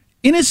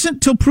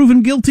innocent till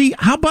proven guilty.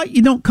 How about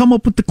you don't come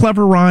up with the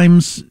clever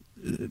rhymes?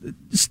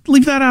 Just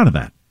leave that out of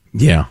that.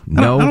 Yeah,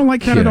 no, I don't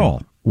like that at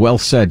all. Well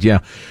said, yeah.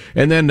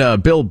 And then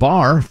Bill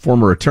Barr,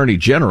 former Attorney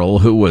General,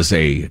 who was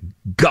a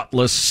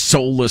gutless,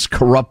 soulless,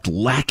 corrupt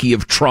lackey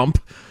of Trump,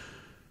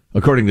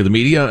 according to the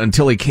media,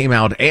 until he came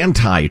out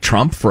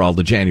anti-Trump for all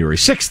the January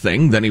 6th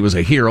thing. Then he was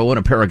a hero and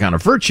a paragon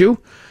of virtue.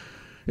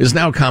 Is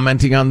now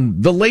commenting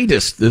on the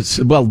latest, this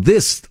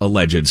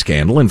alleged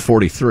scandal in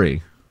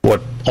 43.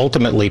 What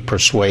ultimately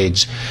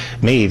persuades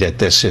me that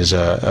this is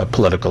a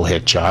political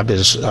hit job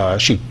is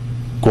she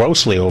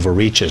grossly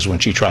overreaches when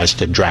she tries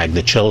to drag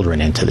the children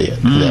into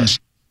this.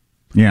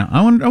 Yeah,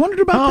 I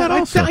wondered about that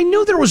also. I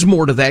knew there was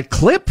more to that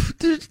clip.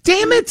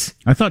 Damn it.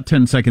 I thought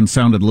 10 seconds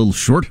sounded a little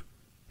short.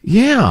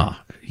 Yeah,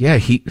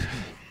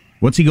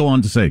 What's he go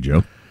on to say,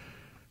 Joe?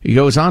 He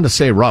goes on to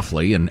say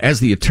roughly, and as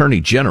the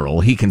Attorney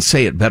General, he can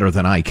say it better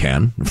than I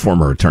can,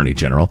 former Attorney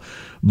General,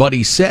 but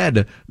he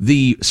said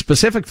the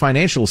specific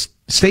financial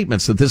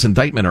statements that this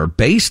indictment are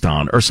based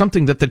on are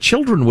something that the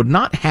children would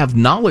not have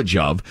knowledge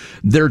of.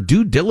 Their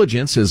due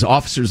diligence as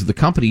officers of the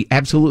company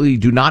absolutely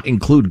do not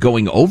include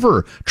going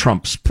over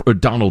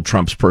Donald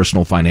Trump's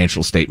personal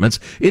financial statements.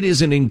 It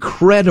is an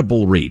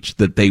incredible reach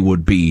that they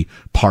would be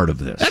part of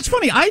this. That's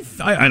funny.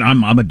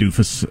 I'm a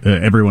doofus.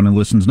 Everyone who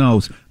listens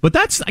knows, but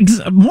that's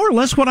more or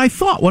less what I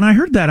thought when I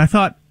heard that. I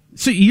thought,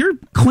 so you're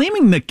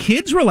claiming the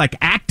kids were like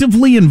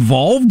actively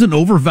involved in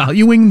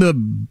overvaluing the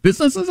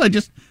businesses?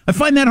 I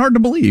find that hard to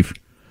believe.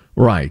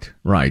 Right.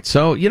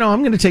 So,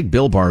 I'm going to take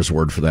Bill Barr's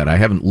word for that. I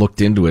haven't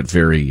looked into it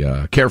very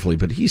carefully,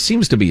 but he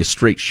seems to be a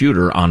straight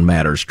shooter on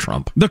matters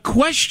Trump. The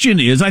question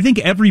is, I think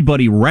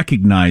everybody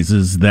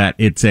recognizes that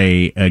it's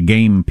a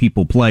game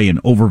people play in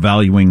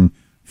overvaluing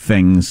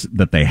things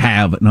that they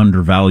have and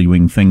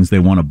undervaluing things they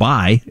want to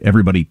buy.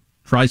 Everybody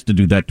tries to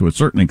do that to a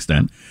certain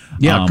extent.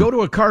 Yeah, go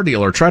to a car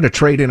dealer, try to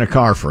trade in a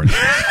car for it.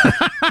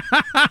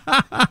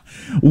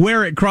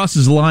 Where it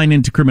crosses the line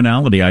into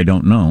criminality, I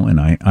don't know, and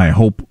I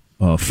hope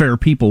fair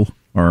people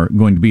are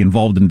going to be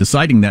involved in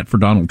deciding that for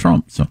Donald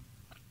Trump. So,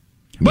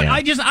 but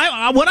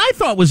yeah. What I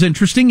thought was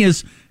interesting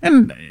is,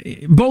 and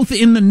both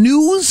in the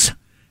news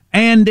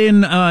and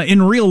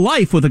in real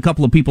life with a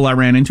couple of people I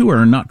ran into who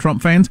are not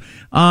Trump fans,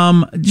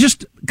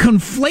 just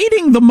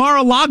conflating the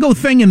Mar-a-Lago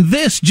thing and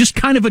this, just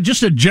kind of a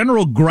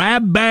general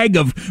grab bag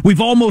of we've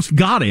almost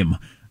got him,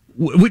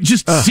 which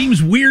just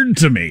seems weird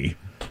to me.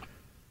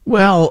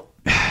 Well,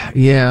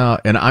 yeah,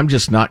 and I'm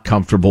just not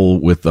comfortable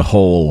with the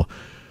whole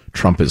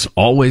Trump is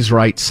always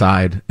right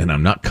side, and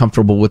I'm not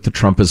comfortable with the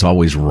Trump is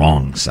always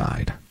wrong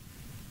side.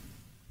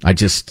 I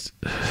just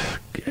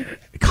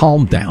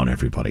calm down,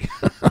 everybody.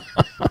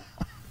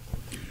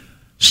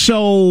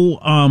 So,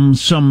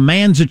 some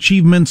man's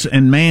achievements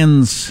and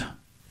man's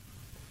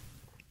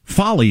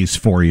follies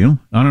for you.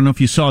 I don't know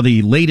if you saw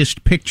the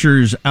latest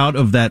pictures out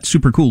of that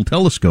super cool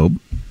telescope.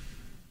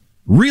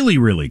 Really,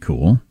 really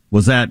cool.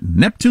 Was that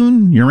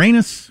Neptune,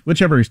 Uranus,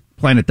 whichever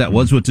planet that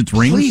was with its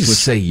rings? Please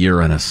say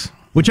Uranus.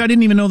 Which I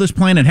didn't even know this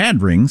planet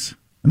had rings.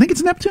 I think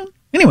it's Neptune.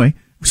 Anyway,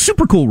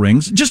 super cool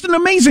rings. Just an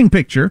amazing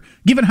picture,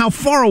 given how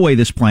far away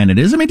this planet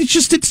is. I mean,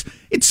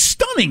 it's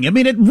stunning. I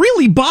mean, it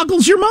really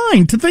boggles your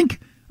mind to think,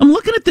 I'm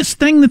looking at this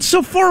thing that's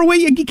so far away,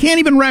 you can't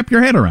even wrap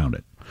your head around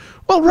it.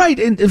 Well, right,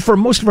 and for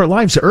most of our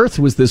lives, Earth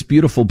was this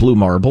beautiful blue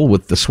marble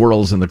with the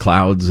swirls and the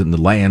clouds and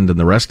the land and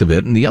the rest of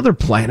it, and the other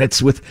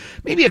planets, with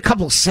maybe a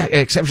couple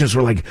exceptions,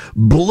 were like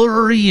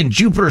blurry, and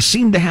Jupiter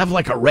seemed to have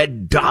like a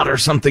red dot or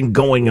something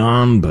going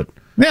on, but...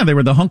 Yeah, they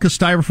were the hunk of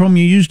styrofoam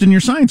you used in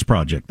your science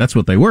project. That's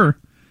what they were.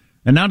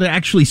 And now to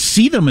actually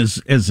see them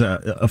as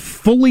a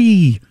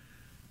fully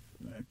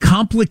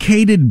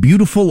complicated,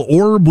 beautiful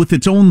orb with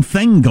its own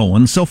thing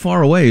going so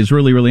far away is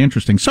really, really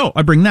interesting. So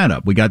I bring that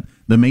up. We got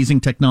the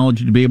amazing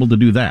technology to be able to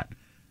do that.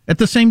 At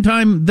the same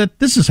time that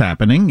this is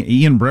happening,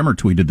 Ian Bremmer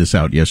tweeted this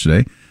out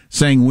yesterday,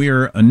 saying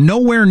we're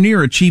nowhere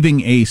near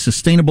achieving a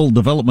sustainable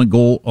development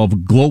goal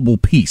of global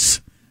peace,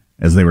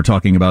 as they were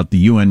talking about the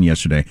UN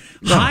yesterday.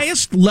 No.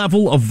 Highest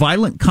level of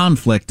violent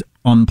conflict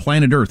on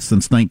planet Earth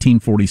since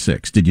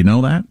 1946. Did you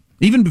know that?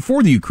 Even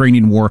before the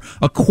Ukrainian war,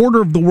 a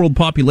quarter of the world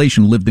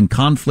population lived in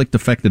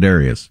conflict-affected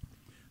areas.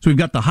 So we've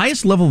got the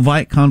highest level of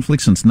violent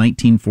conflict since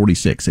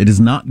 1946. It is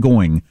not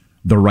going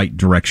the right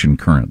direction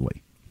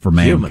currently for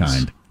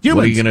mankind. Humans.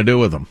 What are you going to do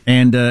with them?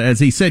 And as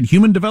he said,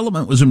 human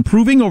development was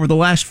improving over the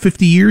last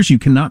 50 years. You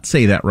cannot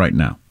say that right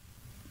now.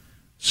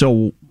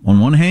 So on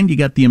one hand, you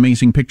got the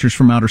amazing pictures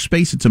from outer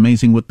space. It's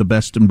amazing what the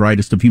best and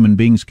brightest of human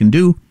beings can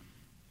do.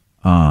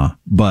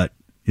 But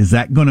is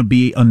that going to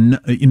be,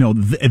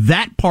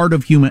 that part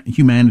of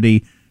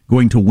humanity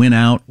going to win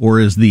out, or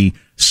is the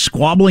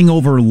squabbling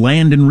over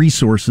land and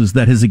resources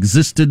that has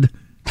existed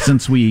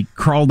since we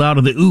crawled out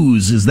of the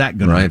ooze, is that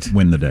going to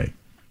win the day?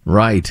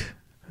 Right.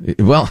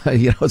 Well,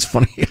 it's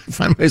funny. I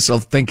find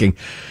myself thinking,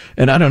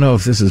 and I don't know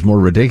if this is more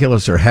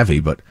ridiculous or heavy,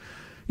 but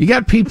you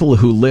got people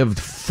who lived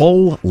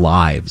full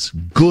lives,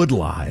 good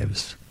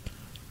lives.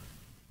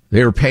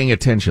 They were paying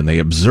attention. They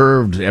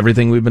observed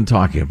everything we've been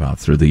talking about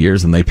through the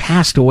years, and they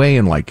passed away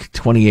in like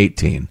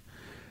 2018.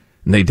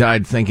 And they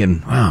died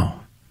thinking, wow,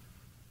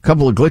 a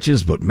couple of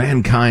glitches, but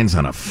mankind's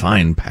on a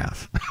fine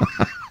path.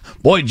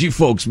 Boy, did you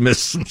folks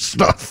miss some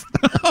stuff.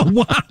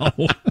 Oh,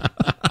 wow.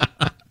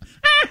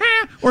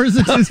 Or is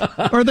it just,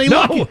 are they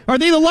lucky? Are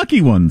they the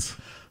lucky ones?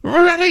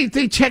 Right,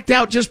 they checked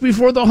out just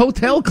before the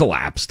hotel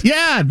collapsed.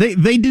 Yeah, they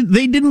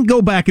didn't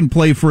go back and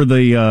play for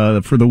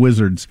the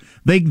Wizards.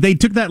 They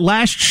took that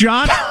last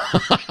shot.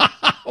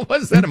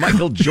 Was that a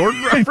Michael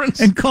Jordan reference?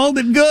 And called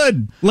it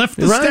good. Left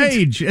the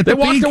stage. They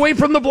walked away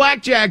from the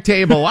blackjack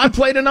table. I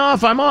played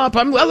enough. I'm up.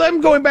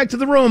 I'm going back to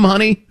the room,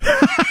 honey.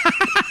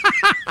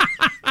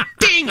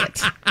 Dang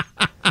it!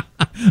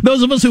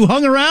 Those of us who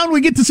hung around, we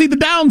get to see the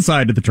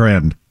downside of the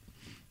trend.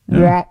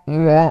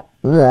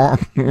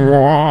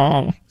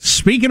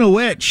 Speaking of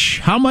which,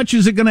 how much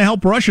is it going to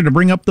help Russia to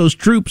bring up those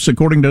troops,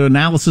 according to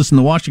analysis in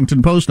the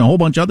Washington Post and a whole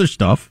bunch of other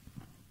stuff?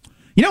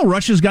 You know,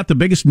 Russia's got the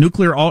biggest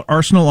nuclear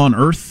arsenal on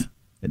Earth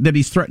that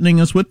he's threatening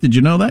us with. Did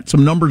you know that?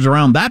 Some numbers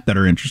around that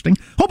are interesting.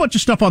 Whole bunch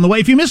of stuff on the way.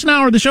 If you miss an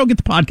hour of the show, get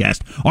the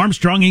podcast.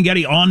 Armstrong and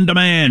Getty on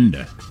demand.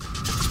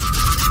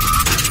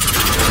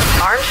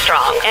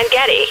 Armstrong and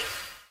Getty.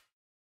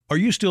 Are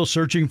you still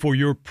searching for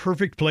your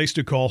perfect place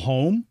to call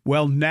home?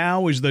 Well,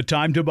 now is the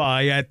time to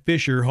buy at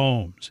Fisher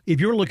Homes. If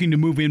you're looking to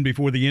move in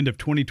before the end of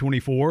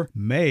 2024,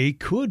 May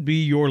could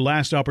be your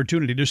last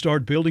opportunity to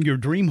start building your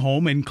dream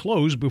home and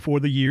close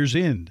before the year's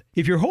end.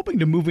 If you're hoping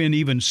to move in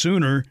even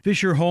sooner,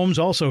 Fisher Homes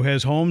also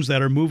has homes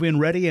that are move-in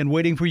ready and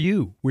waiting for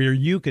you, where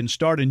you can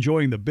start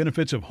enjoying the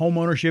benefits of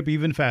homeownership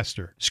even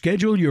faster.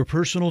 Schedule your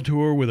personal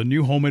tour with a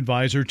new home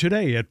advisor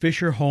today at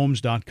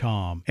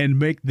FisherHomes.com and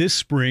make this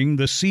spring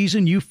the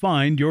season you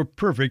find your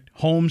perfect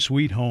home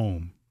sweet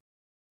home.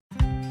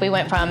 We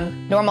went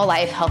from normal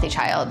life, healthy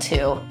child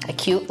to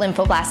acute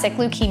lymphoblastic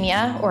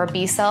leukemia, or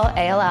B-cell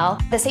ALL.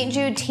 The St.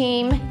 Jude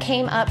team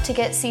came up to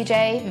get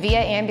CJ via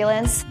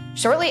ambulance.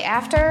 Shortly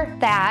after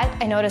that,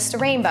 I noticed a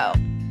rainbow.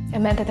 It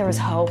meant that there was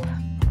hope.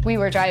 We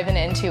were driving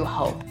into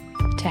hope.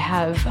 To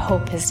have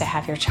hope is to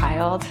have your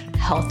child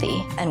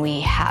healthy, and we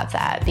have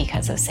that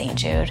because of St.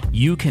 Jude.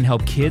 You can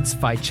help kids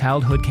fight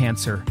childhood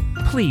cancer.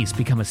 Please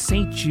become a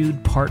St.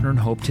 Jude Partner in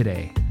Hope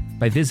today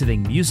by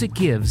visiting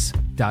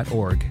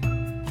musicgives.org.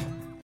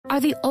 Are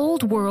the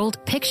old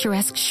world,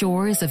 picturesque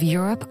shores of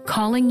Europe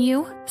calling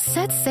you?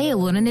 Set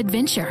sail on an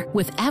adventure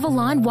with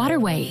Avalon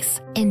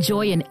Waterways.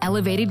 Enjoy an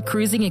elevated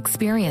cruising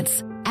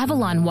experience.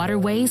 Avalon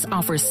Waterways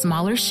offers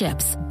smaller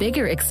ships,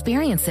 bigger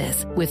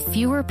experiences, with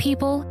fewer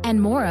people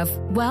and more of,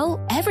 well,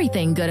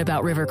 everything good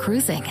about river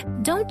cruising.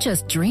 Don't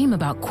just dream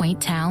about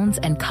quaint towns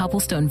and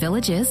cobblestone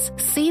villages.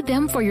 See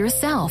them for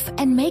yourself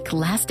and make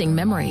lasting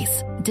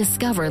memories.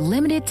 Discover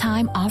limited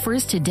time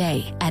offers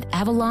today at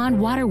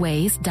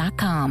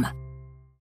AvalonWaterways.com.